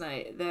point last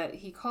night that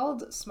he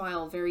called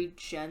Smile very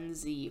Gen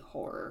Z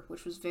horror,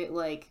 which was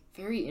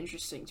very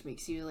interesting to me,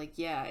 because he was like,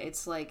 yeah,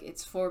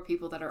 it's for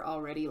people that are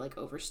already, like,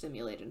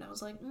 overstimulated. And I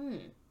was like,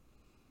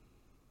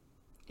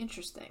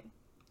 interesting.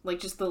 Like,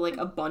 just the, like,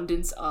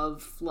 abundance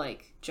of,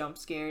 like, jump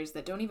scares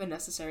that don't even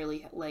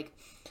necessarily, like,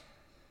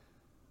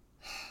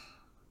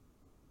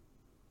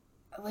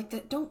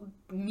 that don't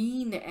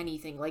mean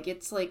anything. Like,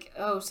 it's like,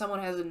 oh, someone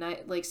has a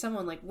night, like,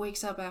 someone, like,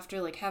 wakes up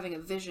after, like, having a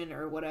vision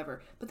or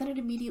whatever, but then it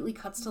immediately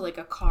cuts to, like,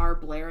 a car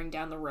blaring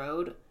down the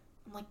road.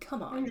 I'm like,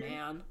 come on,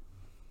 man.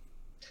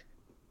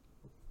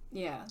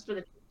 Yeah. It's for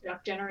the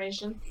TikTok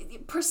generation.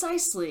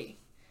 Precisely.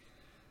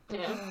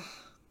 Yeah.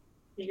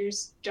 You're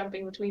just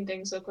jumping between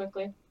things so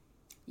quickly.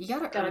 You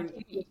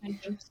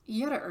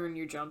gotta earn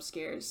your jump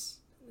scares.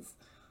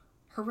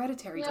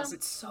 Hereditary does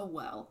it so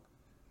well.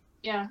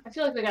 Yeah, I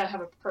feel like they gotta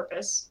have a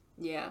purpose.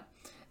 Yeah.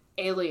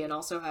 Alien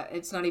also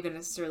it's not even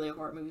necessarily a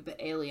horror movie, but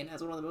Alien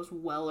has one of the most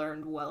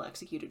well-earned,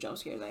 well-executed jump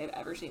scares I have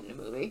ever seen in a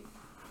movie.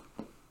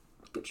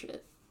 Good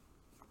shit.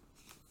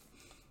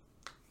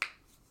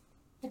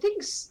 I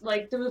think,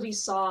 like, the movie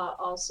Saw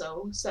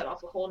also set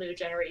off a whole new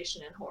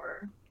generation in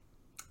horror.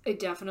 It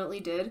definitely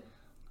did.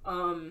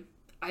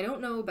 I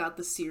don't know about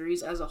the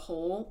series as a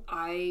whole.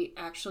 I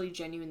actually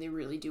genuinely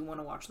really do want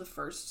to watch the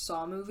first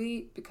Saw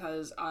movie,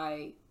 because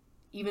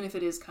even if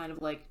it is kind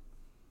of like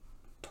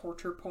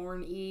torture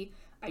porn-y,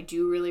 I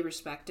do really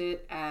respect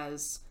it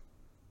as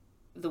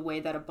the way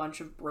that a bunch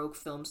of broke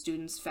film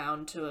students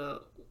found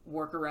to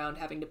work around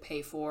having to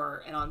pay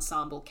for an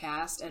ensemble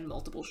cast and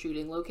multiple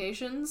shooting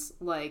locations.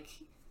 Like,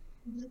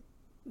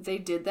 they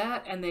did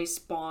that, and they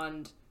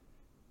spawned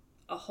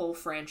a whole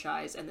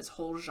franchise and this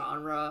whole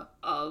genre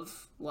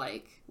of,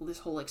 like, this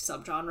whole, like,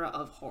 subgenre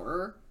of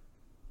horror.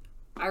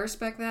 I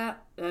respect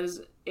that. That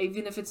is,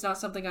 even if it's not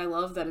something I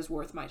love, that is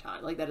worth my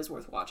time. Like, that is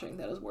worth watching.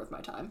 That is worth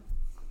my time.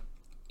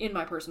 In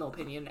my personal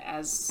opinion,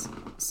 as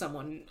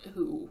someone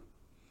who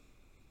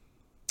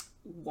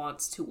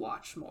wants to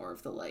watch more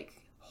of the, like,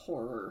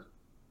 horror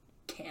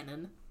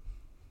canon.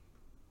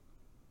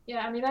 Yeah,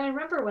 I mean, I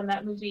remember when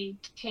that movie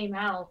came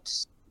out,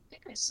 I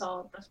think I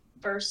saw the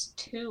first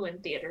two in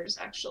theaters,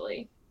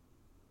 actually.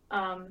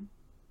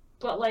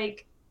 But,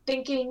 like,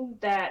 thinking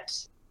that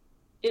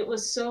it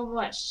was so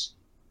much,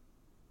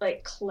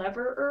 like,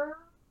 cleverer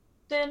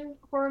than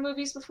horror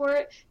movies before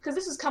it, because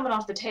this is coming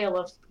off the tail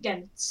of,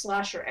 again,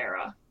 slasher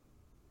era,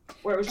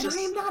 where it was just...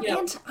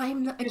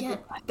 I'm not, again,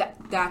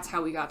 that's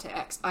how we got to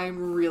X.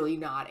 I'm really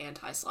not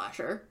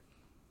anti-slasher.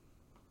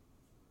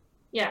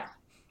 Yeah.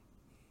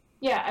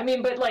 Yeah, I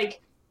mean, but,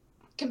 like,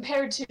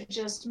 compared to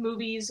just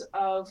movies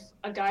of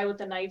a guy with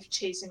a knife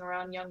chasing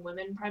around young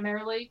women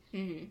primarily,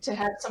 to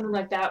have something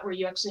like that where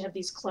you actually have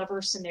these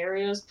clever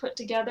scenarios put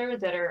together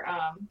that are,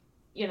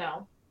 you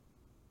know,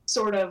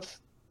 sort of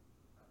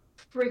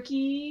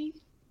tricky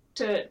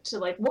to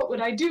like, what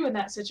would I do in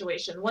that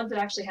situation? Ones that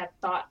actually had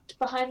thought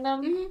behind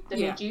them that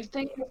made you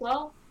think as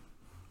well.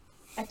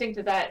 I think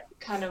that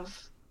kind of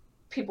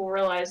people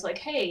realize, like,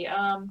 hey,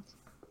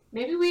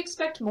 maybe we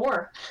expect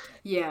more.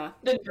 Yeah.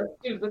 Than just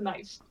dude with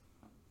knife.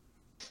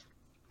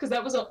 Because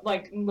that was,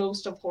 like,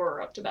 most of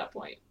horror up to that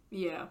point.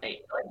 Yeah.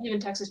 Like, even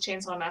Texas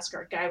Chainsaw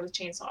Massacre, guy with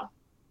chainsaw.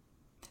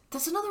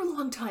 That's another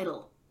long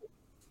title.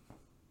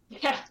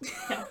 Yeah.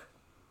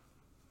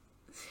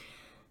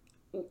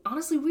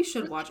 Honestly, we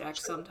should watch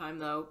X sometime,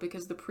 though,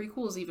 because the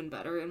prequel is even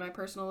better, in my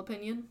personal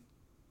opinion.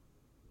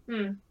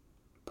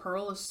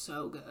 Pearl is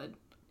so good.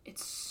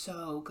 It's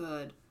so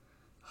good.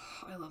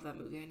 I love that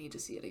movie. I need to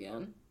see it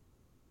again.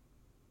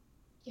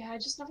 Yeah, I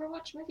just never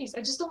watch movies. I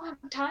just don't have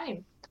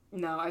time.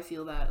 No, I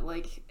feel that.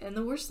 Like, and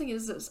the worst thing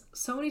is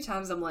so many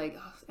times I'm like,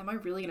 am I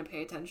really going to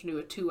pay attention to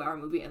a 2-hour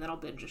movie? And then I'll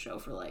binge a show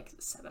for, like,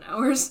 7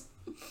 hours.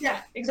 Yeah,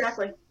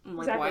 exactly. I'm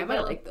like, why am I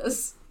like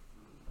this?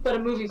 But a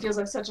movie feels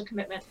like such a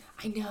commitment.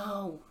 I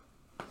know.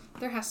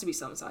 There has to be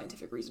some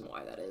scientific reason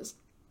why that is.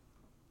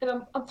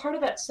 And I'm part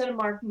of that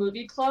Cinemark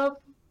movie club,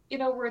 you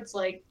know, where it's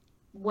like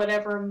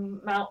whatever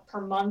amount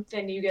per month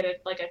and you get a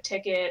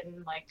ticket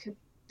and, like,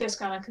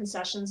 discount on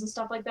concessions and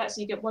stuff like that,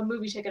 so you get one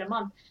movie ticket a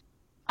month.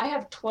 I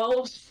have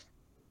 12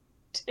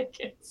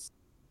 tickets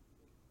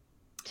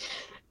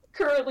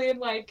currently in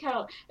my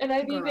account, and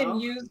I've even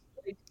used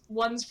like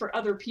ones for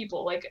other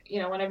people. Like, you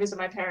know, when I visit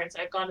my parents,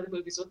 I've gone to the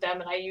movies with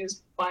them, and I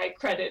use buy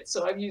credit,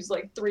 so I've used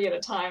like 3 at a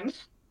time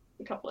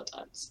a couple of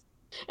times,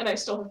 and I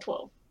still have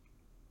 12.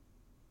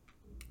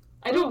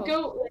 I don't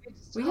go. Like,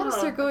 we gotta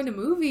start going to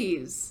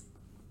movies.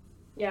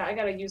 Yeah, I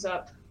gotta use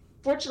up.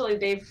 Fortunately,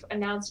 they've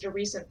announced a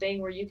recent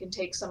thing where you can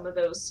take some of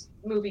those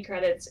movie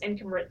credits and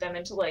convert them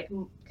into like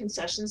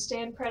concession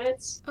stand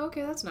credits.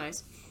 Okay, that's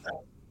nice.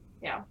 So,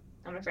 yeah,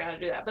 I'm gonna figure out how to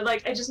do that. But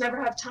like, I just never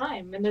have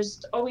time, and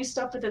there's always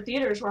stuff at the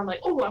theaters where I'm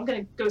like, oh, I'm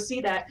gonna go see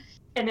that,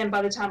 and then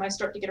by the time I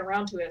start to get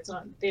around to it, it's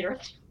not in the theater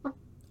anymore.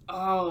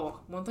 Oh,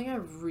 one thing I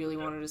really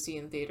wanted to see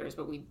in theaters,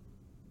 but we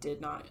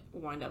did not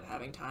wind up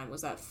having time,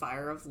 was that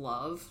Fire of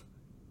Love,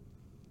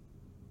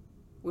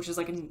 which is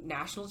like a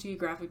National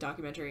Geographic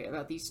documentary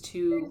about these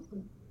two,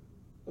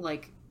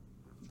 like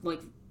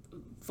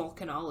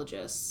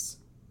volcanologists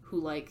who,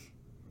 like,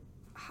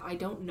 I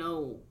don't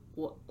know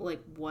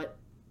what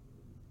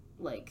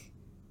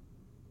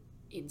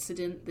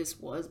incident this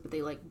was, but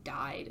they like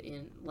died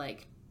in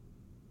like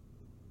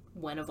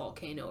when a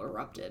volcano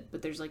erupted.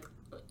 But there's like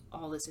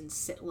all this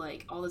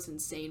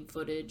insane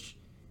footage,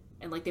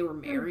 and like they were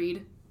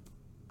married.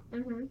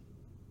 Mm-hmm.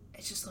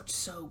 It just looked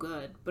so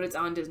good, but it's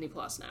on Disney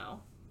Plus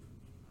now.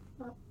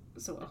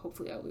 So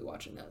hopefully I'll be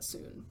watching that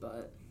soon,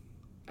 but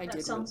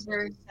That sounds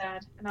very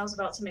sad, and I was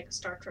about to make a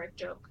Star Trek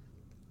joke.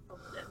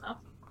 Hopefully didn't know.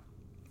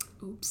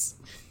 Oops.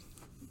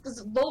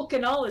 Because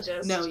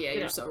volcanologist. No, yeah,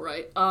 you're so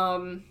right.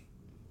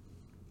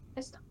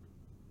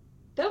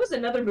 That was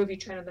another movie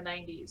trend in the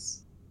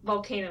 90s.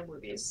 Volcano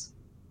movies.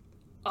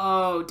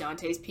 Oh,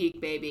 Dante's Peak,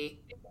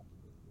 baby.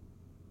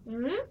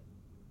 Mm-hmm.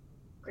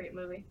 Great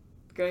movie.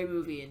 Great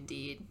movie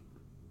indeed.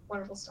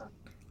 Wonderful stuff.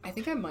 I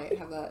think I might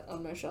have that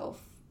on my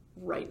shelf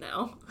right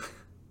now.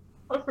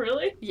 Oh,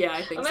 really? Yeah,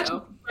 I think I'm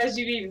actually surprised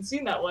you've even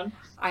seen that one.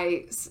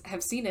 I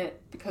have seen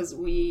it because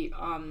we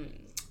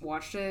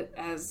watched it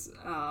as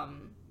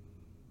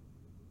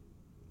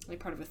like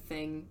part of a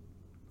thing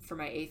for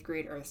my 8th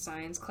grade earth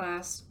science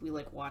class. We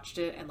like watched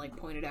it and like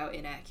pointed out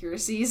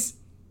inaccuracies.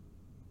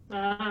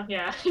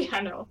 Yeah,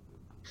 I know.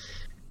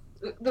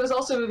 There was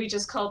also a movie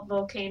just called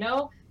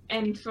Volcano,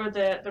 and for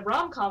the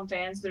rom-com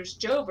fans, there's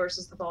Joe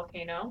versus the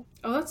Volcano.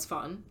 Oh, that's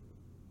fun.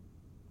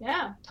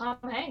 Yeah, Tom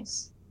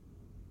Hanks.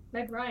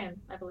 Meg Ryan,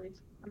 I believe.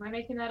 Am I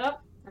making that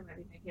up? I might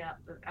be making up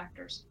the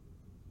actors.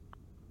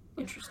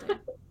 Interesting.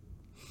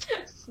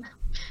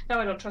 Now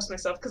I don't trust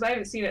myself, because I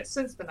haven't seen it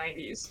since the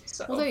 90s.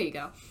 So. Well, there you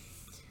go.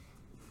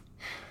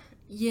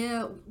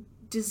 Yeah,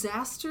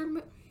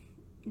 disastrous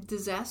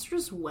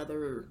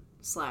weather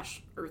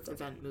 / Earth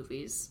event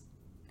movies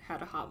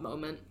had a hot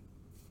moment.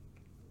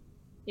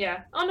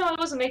 Yeah. Oh no, I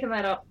wasn't making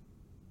that up.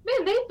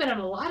 Man, they've been in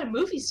a lot of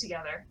movies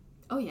together.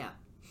 Oh yeah.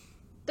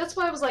 That's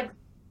why I was like,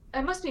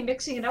 I must be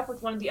mixing it up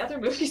with one of the other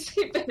movies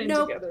they've been in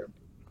together.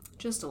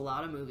 Just a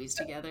lot of movies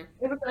together.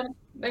 It was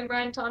Meg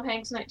Ryan, Tom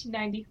Hanks,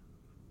 1990.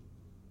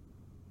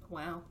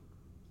 Wow.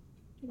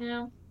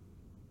 Yeah.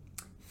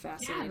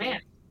 Fascinating. Yeah,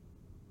 man.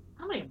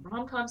 How many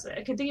rom-coms?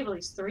 I can think of at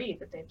least 3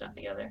 that they've done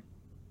together.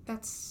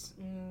 That's...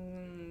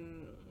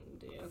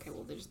 okay,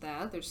 well, there's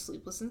that. There's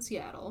Sleepless in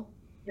Seattle.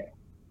 Yeah.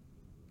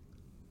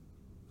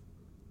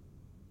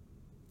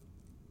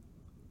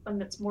 One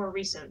that's more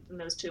recent than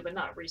those 2, but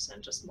not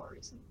recent, just more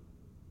recent.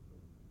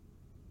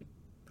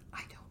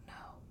 I don't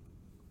know.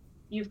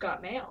 You've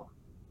Got Mail.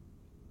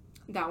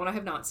 That one I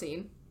have not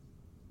seen.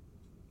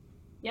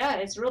 Yeah,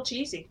 it's real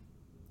cheesy.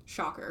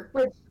 Shocker.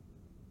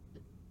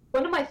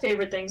 One of my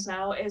favorite things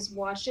now is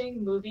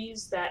watching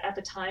movies that at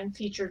the time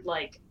featured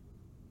like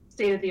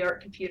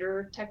state-of-the-art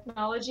computer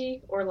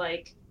technology, or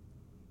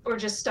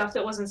just stuff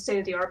that wasn't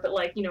state-of-the-art, but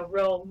like, you know,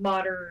 real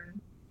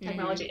modern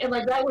technology. Mm-hmm. And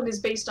like that one is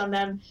based on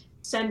them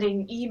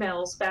sending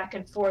emails back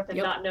and forth and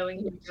not knowing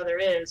who each other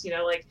is, you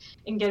know, like,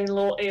 and getting a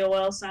little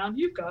AOL sound,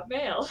 "You've got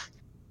mail."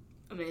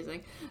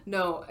 Amazing.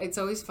 No, it's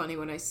always funny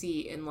when I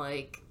see in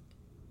like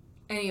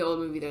any old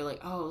movie, they're like,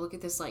 oh, look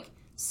at this like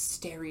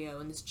stereo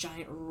and this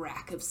giant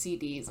rack of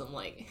CDs. I'm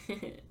like,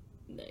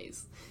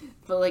 nice.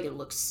 But like it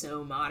looks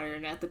so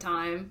modern at the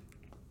time.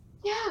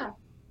 Yeah.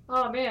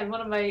 Oh man, one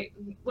of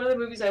the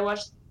movies I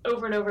watched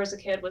over and over as a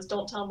kid was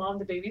Don't Tell Mom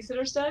the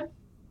Babysitter's Dead.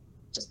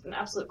 Just an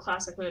absolute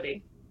classic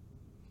movie.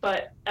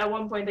 But at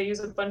one point they use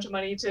a bunch of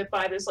money to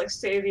buy this like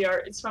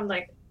state-of-the-art, it's from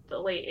like the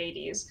late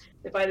 80s.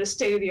 They buy this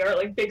state-of-the-art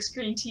like big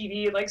screen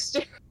TV, like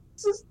stuff,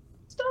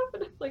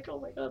 and I'm like, oh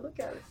my god, look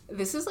at it.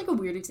 This is like a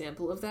weird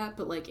example of that,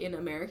 but like in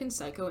American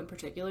Psycho in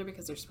particular,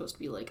 because they're supposed to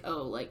be like,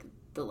 oh, like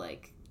the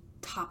like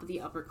top of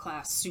the upper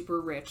class,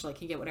 super rich, like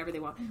can get whatever they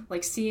want.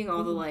 Like seeing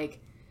all the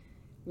like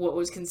what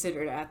was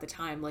considered at the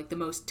time like the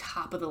most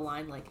top of the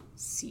line like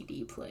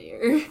CD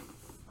player.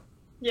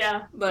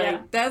 Yeah.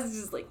 Like that's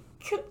just like,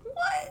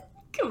 what?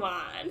 Come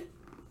on.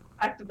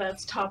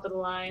 That's top of the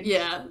line.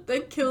 Yeah,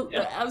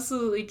 that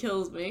absolutely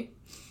kills me.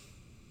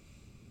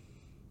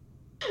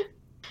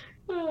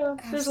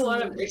 There's a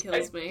lot of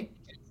kills me.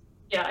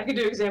 Yeah, I could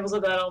do examples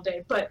of that all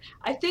day. But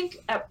I think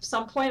at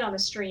some point on the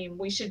stream,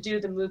 we should do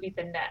the movie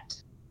The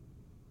Net.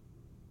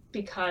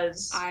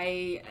 Because...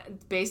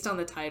 based on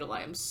the title,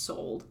 I am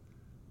sold.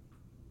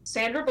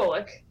 Sandra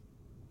Bullock.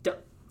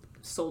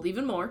 Sold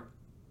even more.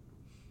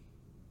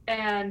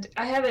 And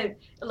I haven't,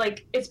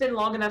 like, it's been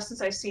long enough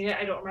since I've seen it,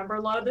 I don't remember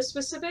a lot of the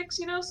specifics,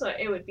 you know, so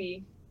it would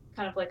be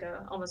kind of like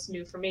almost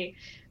new for me.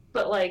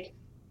 But, like,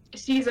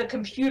 she's a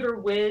computer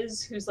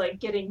whiz who's, like,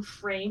 getting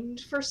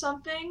framed for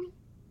something,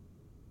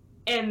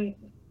 and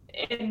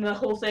the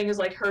whole thing is,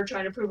 like, her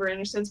trying to prove her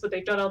innocence, but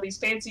they've done all these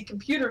fancy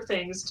computer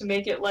things to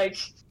make it, like...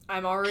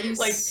 I'm already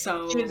like,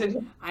 so...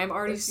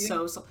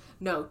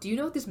 No, do you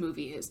know what this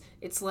movie is?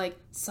 It's, like,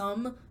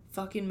 some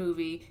fucking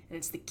movie, and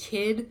it's the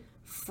kid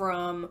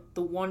from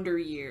the Wonder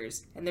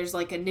Years, and there's,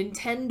 like, a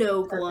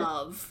Nintendo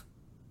glove.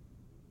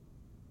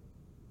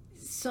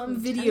 Some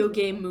video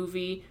game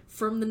movie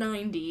from the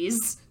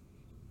 90s.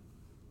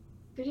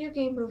 Video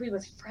game movie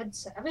with Fred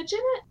Savage in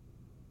it?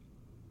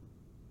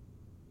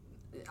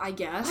 I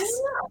guess.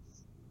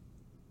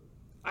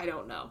 I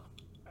don't know.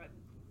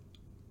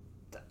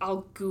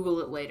 I'll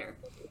Google it later.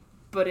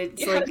 But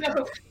it's like...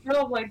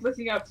 No, I'm like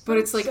looking up... But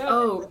it's like,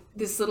 oh,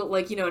 this little,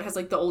 like, you know, it has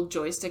like the old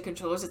joystick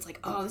controllers. It's like,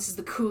 oh, this is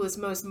the coolest,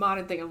 most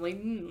modern thing. I'm like,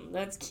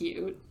 that's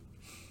cute.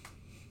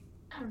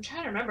 I'm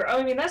trying to remember. Oh,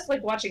 I mean, that's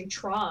like watching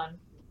Tron.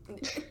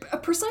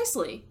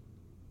 Precisely.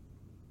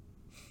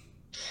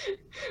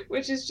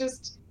 Which is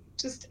just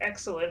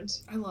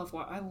excellent. I love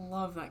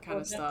that kind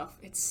of stuff.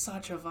 It's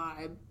such a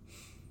vibe.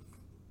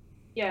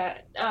 Yeah,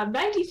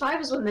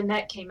 95 is when The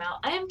Net came out.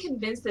 I am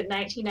convinced that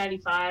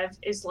 1995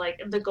 is like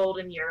the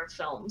golden year of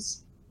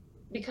films,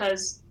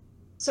 because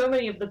so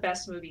many of the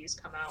best movies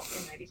come out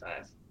in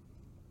 95.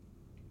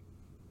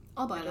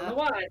 I'll buy that. I don't know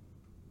why.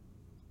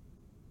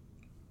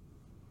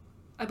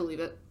 I believe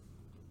it.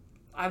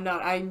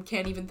 I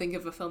can't even think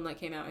of a film that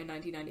came out in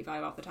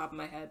 1995 off the top of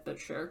my head, but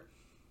sure.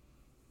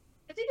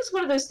 I think it's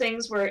one of those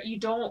things where you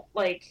don't,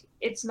 like,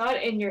 it's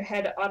not in your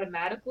head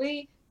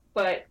automatically,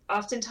 but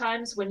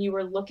oftentimes when you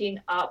were looking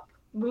up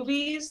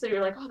movies, that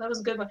you're like, oh, that was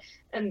a good one,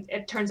 and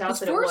it turns out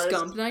that it was... Forrest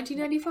Gump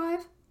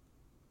 1995?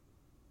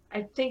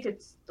 I think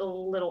it's a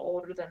little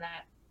older than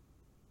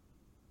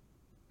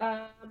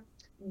that.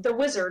 The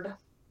Wizard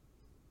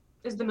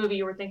is the movie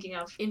you were thinking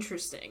of.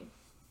 Interesting.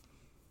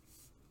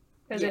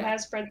 Because it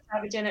has Fred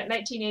Savage in it,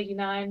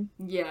 1989.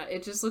 Yeah,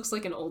 it just looks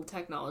like an old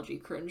technology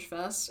cringe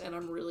fest, and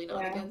I'm really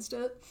not against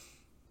it.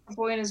 A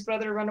boy and his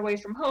brother run away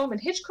from home and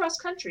hitch cross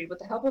country with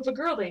the help of a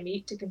girl they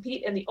meet to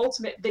compete in the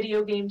ultimate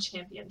video game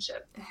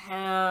championship.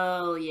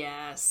 Hell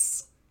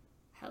yes.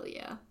 Hell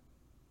yeah.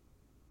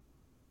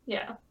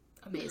 Yeah.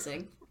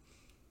 Amazing.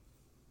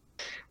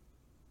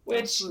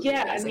 Which, Absolutely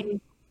yeah, amazing. I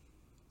mean,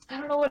 I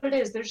don't know what it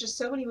is. There's just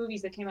so many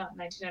movies that came out in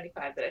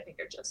 1995 that I think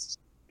are just...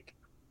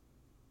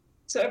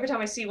 So every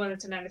time I see one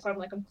that's in 95, I'm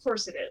like, of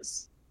course it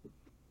is.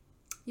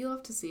 You'll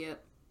have to see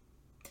it.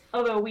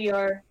 Although we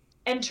are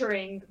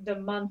entering the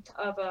month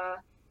of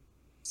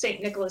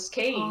St. Nicholas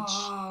Cage.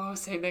 Oh,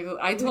 St. Nicholas.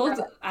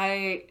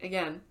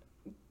 Again,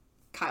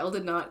 Kyle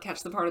did not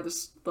catch the part of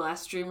the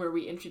last stream where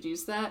we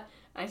introduced that.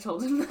 I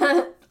told him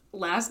that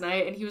last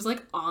night, and he was,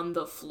 like, on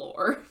the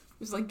floor.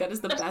 He was like, that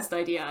is the best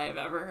idea I have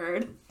ever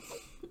heard.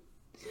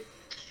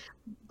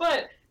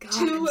 But God,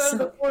 2 out of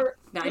the 4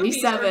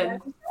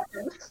 97.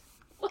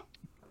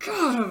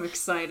 God, I'm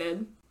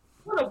excited.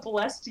 What a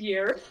blessed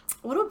year.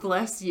 What a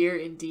blessed year,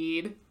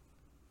 indeed.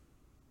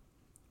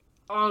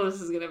 Oh,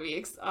 this is gonna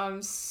be...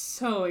 I'm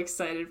so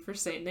excited for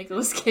St.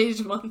 Nicholas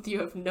Cage month. You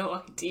have no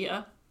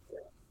idea.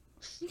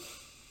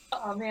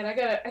 Oh, man, I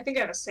think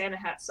I have a Santa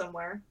hat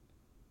somewhere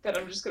that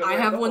I'm just gonna wear.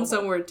 I have one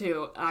somewhere,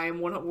 too. I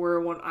will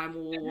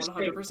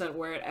 100%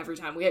 wear it every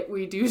time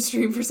we do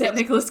stream for St.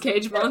 Nicholas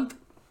Cage month.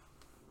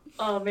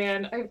 Oh,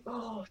 man. I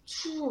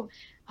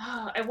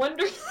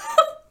wonder...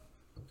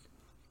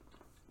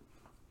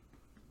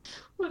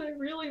 What I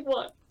really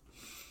want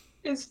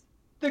is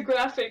the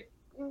graphic.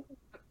 I'm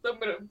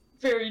gonna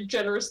very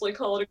generously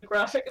call it a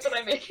graphic that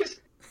I made.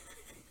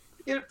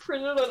 Get it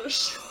printed on a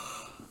sheet.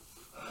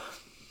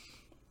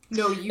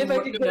 No, you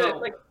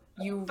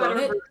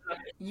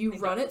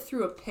run it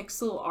through a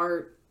pixel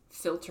art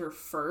filter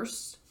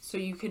first, so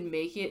you can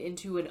make it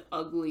into an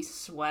ugly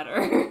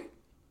sweater.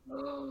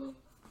 And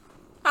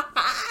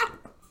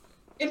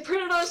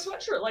print it on a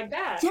sweatshirt like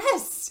that.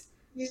 Yes.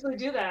 Usually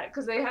do that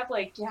because they have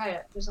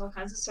there's all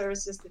kinds of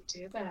services that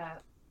do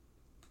that.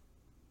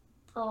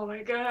 Oh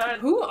my god.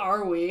 Who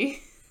are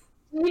we?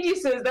 He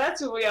says that's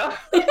who we are.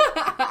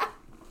 I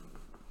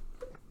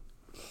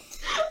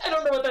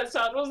don't know what that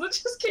sound was that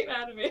just came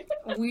out of me.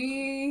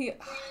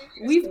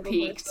 We've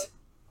peaked.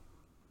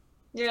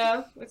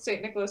 Yeah, with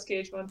St. Nicholas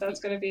Cage month, that's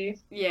gonna be...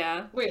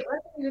 Yeah. Wait,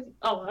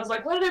 I was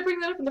like, why did I bring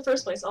that up in the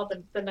first place? Oh,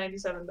 the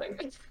 97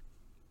 thing.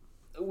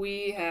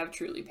 We have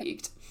truly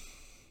peaked.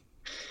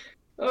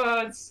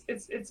 Oh, it's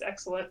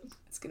excellent.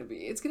 It's gonna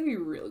be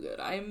real good.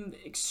 I'm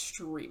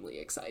extremely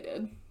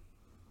excited.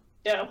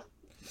 Yeah,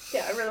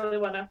 I really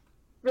wanna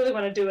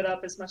do it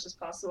up as much as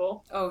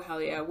possible. Oh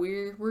hell yeah,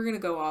 we're gonna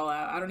go all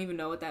out. I don't even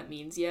know what that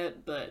means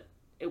yet, but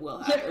It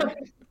will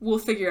happen. We'll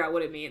figure out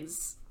what it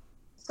means.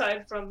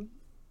 Aside from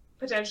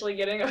potentially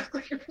getting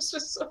ugly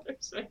Christmas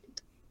sweaters made.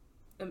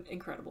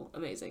 Incredible.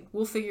 Amazing.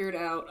 We'll figure it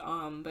out,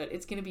 but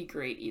it's gonna be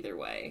great either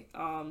way.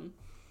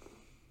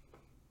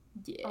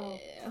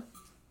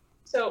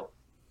 So,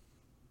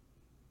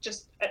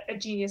 just a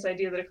genius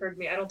idea that occurred to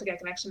me. I don't think I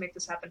can actually make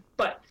this happen,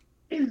 but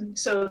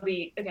so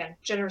the, again,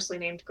 generously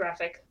named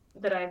graphic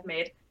that I've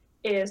made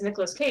is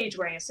Nicolas Cage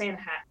wearing a Santa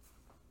hat.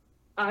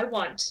 I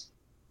want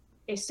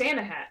a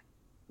Santa hat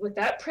with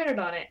that printed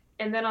on it,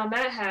 and then on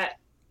that hat,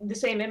 the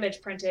same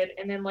image printed,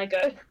 and then like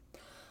a...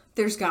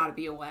 There's gotta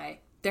be a way.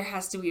 There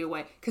has to be a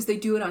way, because they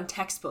do it on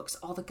textbooks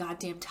all the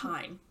goddamn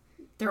time.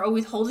 They're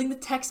always holding the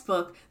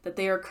textbook that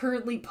they are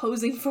currently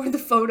posing for the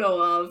photo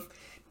of.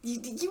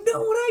 You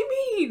know what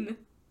I mean?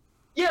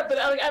 Yeah, but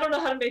I don't know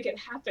how to make it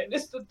happen,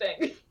 is the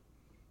thing.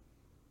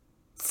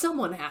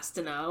 Someone has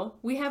to know.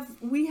 We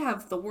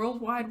have the World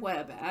Wide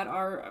Web at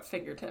our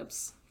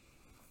fingertips.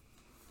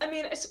 I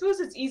mean, I suppose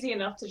it's easy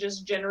enough to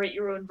just generate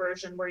your own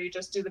version where you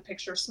just do the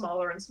picture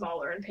smaller and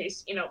smaller and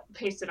paste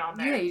it on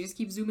there. Yeah, you just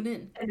keep zooming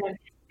in. And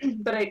then,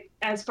 but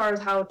as far as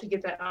how to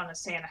get that on a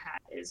Santa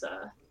hat is,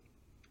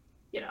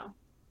 You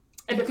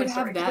could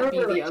have that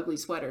be the ugly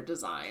sweater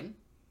design.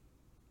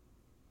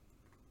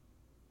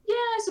 Yeah,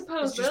 I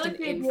suppose. It's just but I like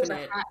an the idea of a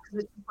infinite. hat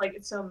because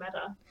it's so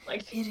meta.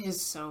 Like, It is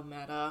so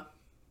meta.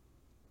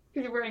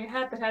 if you're wearing a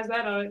hat that has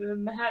that on it, and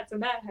then the hats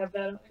and that have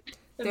that on it.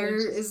 And There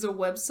it's just- is a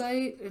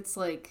website. It's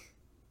like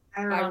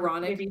I don't know,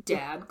 ironic maybe-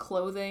 dad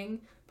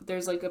clothing, but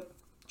there's like a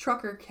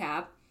trucker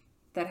cap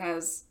that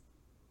has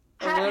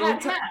a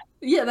Hat.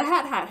 Yeah, the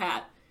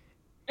hat.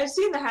 I've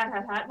seen the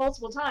hat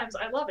multiple times.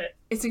 I love it.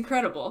 It's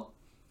incredible.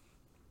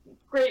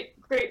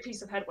 Great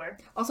piece of headwear.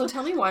 Also,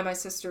 tell me why my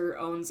sister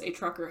owns a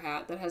trucker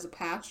hat that has a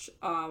patch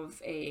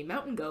of a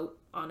mountain goat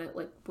on it,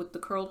 like with the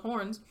curled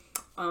horns,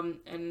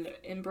 and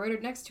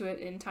embroidered next to it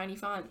in tiny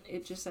font,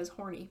 it just says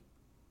horny.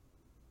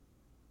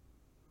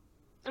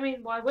 I mean,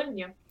 why wouldn't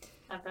you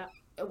have that?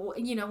 Well,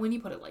 when you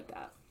put it like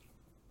that.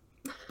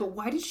 But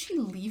why did she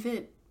leave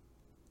it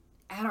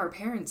at our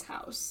parents'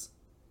 house?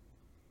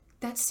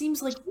 That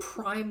seems like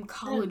prime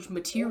college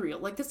material.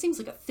 Like, that seems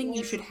like a thing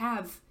you should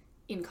have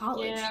in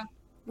college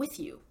with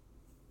you.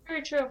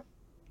 Very true.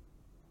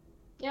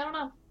 Yeah, I don't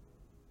know.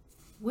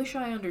 Wish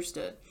I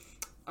understood.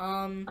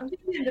 I'm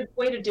thinking the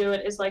way to do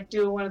it is like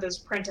do one of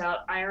those printout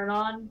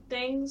iron-on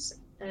things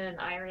and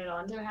iron it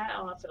onto a hat. I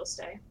don't know if it'll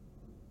stay.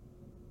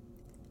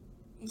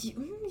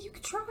 You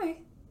could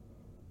try.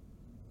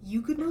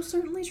 You could most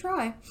certainly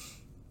try.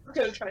 We're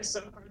gonna try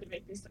so hard to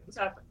make these things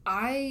happen.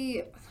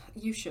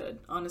 You should.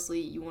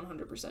 Honestly, you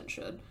 100%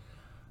 should.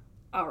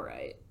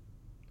 Alright.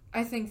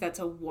 I think that's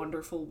a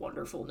wonderful,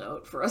 wonderful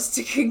note for us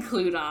to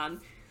conclude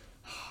on.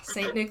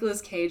 St.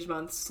 Nicholas Cage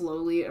Month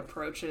slowly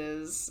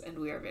approaches, and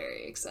we are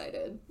very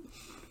excited.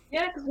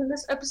 Yeah, because when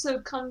this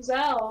episode comes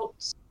out,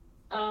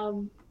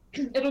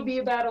 it'll be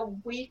about a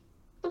week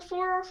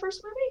before our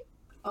first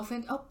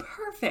movie. Oh,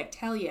 perfect.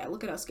 Hell yeah,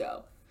 look at us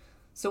go.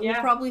 So we'll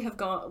probably have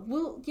gone,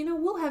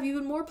 we'll have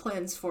even more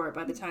plans for it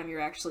by the time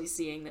you're actually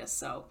seeing this,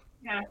 so.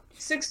 Yeah,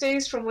 6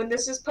 days from when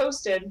this is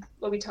posted,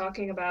 we'll be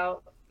talking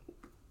about,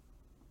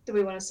 do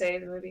we want to say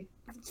the movie?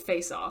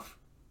 Face Off.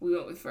 We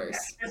went with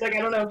first. Yeah, it's like,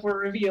 I don't know if we're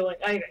revealing,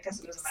 I guess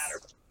it doesn't matter.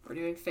 We're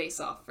doing Face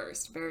Off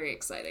first. Very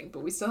exciting.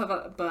 But we still have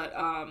at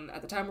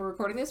the time we're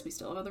recording this, we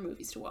still have other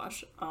movies to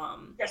watch.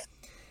 Yes.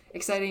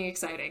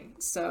 Exciting.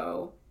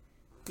 So,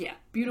 yeah,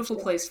 beautiful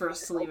place for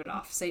us to leave it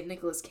off. St.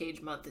 Nicholas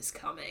Cage Month is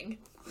coming.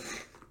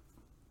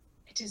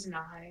 It is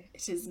nigh.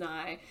 It is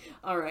nigh.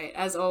 All right.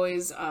 As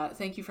always,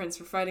 thank you, friends,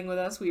 for fighting with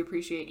us. We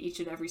appreciate each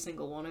and every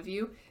single one of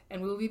you.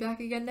 And we'll be back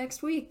again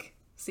next week.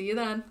 See you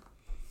then.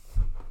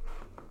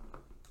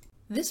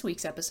 This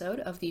week's episode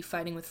of the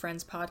Fighting with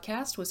Friends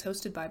podcast was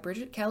hosted by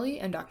Bridget Kelly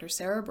and Dr.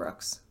 Sarah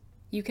Brooks.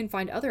 You can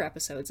find other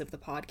episodes of the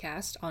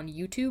podcast on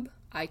YouTube,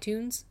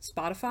 iTunes,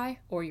 Spotify,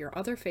 or your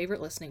other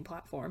favorite listening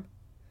platform.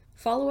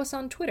 Follow us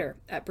on Twitter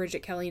at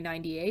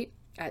BridgetKelly98,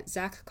 at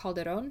Zach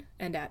Calderon,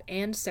 and at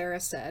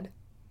AndSarahSaid.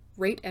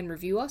 Rate and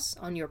review us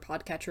on your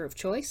podcatcher of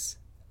choice.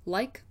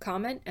 Like,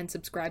 comment, and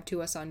subscribe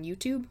to us on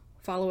YouTube.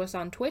 Follow us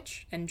on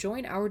Twitch, and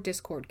join our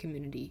Discord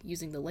community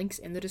using the links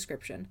in the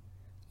description.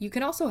 You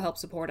can also help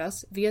support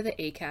us via the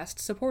Acast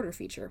supporter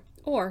feature,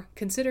 or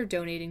consider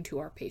donating to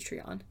our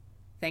Patreon.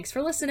 Thanks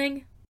for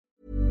listening!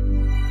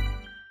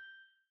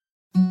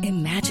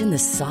 Imagine the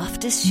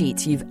softest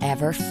sheets you've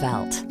ever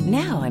felt.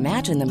 Now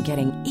imagine them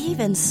getting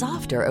even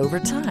softer over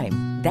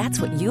time.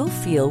 That's what you'll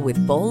feel with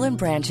Boll &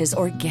 Branch's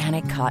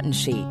organic cotton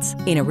sheets.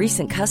 In a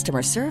recent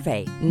customer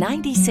survey,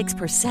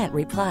 96%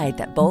 replied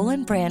that Boll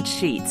 & Branch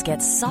sheets get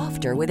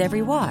softer with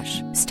every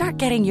wash. Start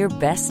getting your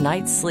best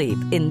night's sleep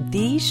in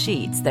these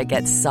sheets that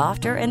get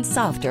softer and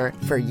softer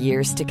for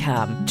years to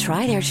come.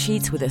 Try their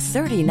sheets with a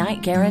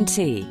 30-night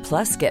guarantee.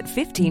 Plus, get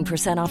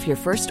 15% off your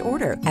first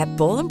order at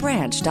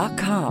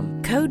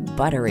bollandbranch.com. Code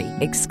BUTTERY.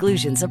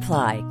 Exclusions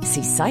apply.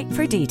 See site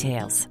for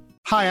details.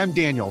 Hi, I'm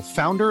Daniel,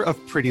 founder of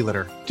Pretty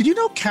Litter. Did you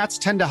know cats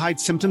tend to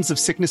hide symptoms of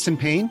sickness and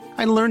pain?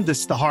 I learned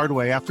this the hard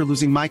way after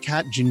losing my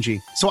cat,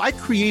 Gingy. So I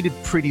created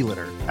Pretty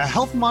Litter, a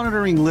health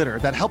monitoring litter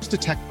that helps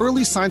detect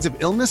early signs of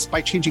illness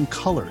by changing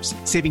colors,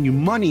 saving you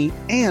money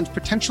and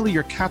potentially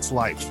your cat's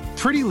life.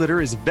 Pretty Litter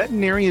is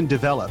veterinarian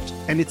developed,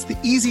 and it's the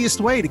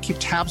easiest way to keep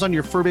tabs on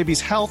your fur baby's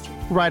health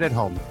right at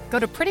home. Go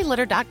to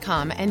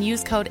prettylitter.com and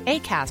use code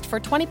ACAST for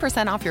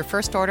 20% off your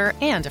first order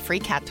and a free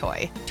cat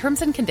toy.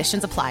 Terms and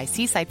conditions apply.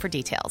 See site for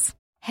details.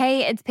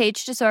 Hey, it's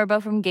Paige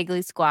DeSorbo from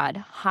Giggly Squad.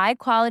 High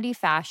quality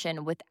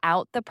fashion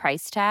without the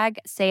price tag.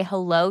 Say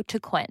hello to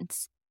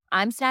Quince.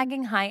 I'm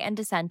snagging high-end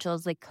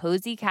essentials like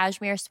cozy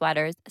cashmere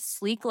sweaters,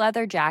 sleek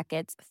leather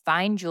jackets,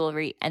 fine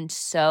jewelry, and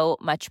so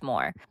much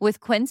more. With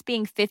Quince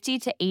being 50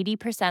 to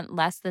 80%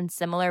 less than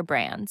similar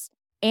brands.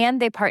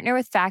 And they partner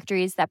with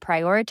factories that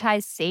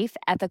prioritize safe,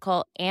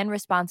 ethical, and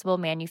responsible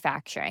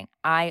manufacturing.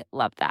 I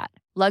love that.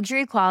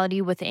 Luxury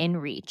quality within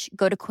reach.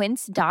 Go to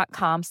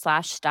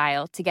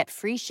quince.com/style to get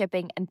free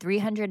shipping and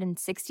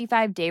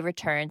 365-day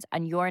returns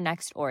on your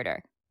next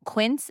order.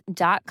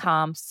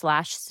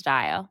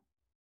 Quince.com/style.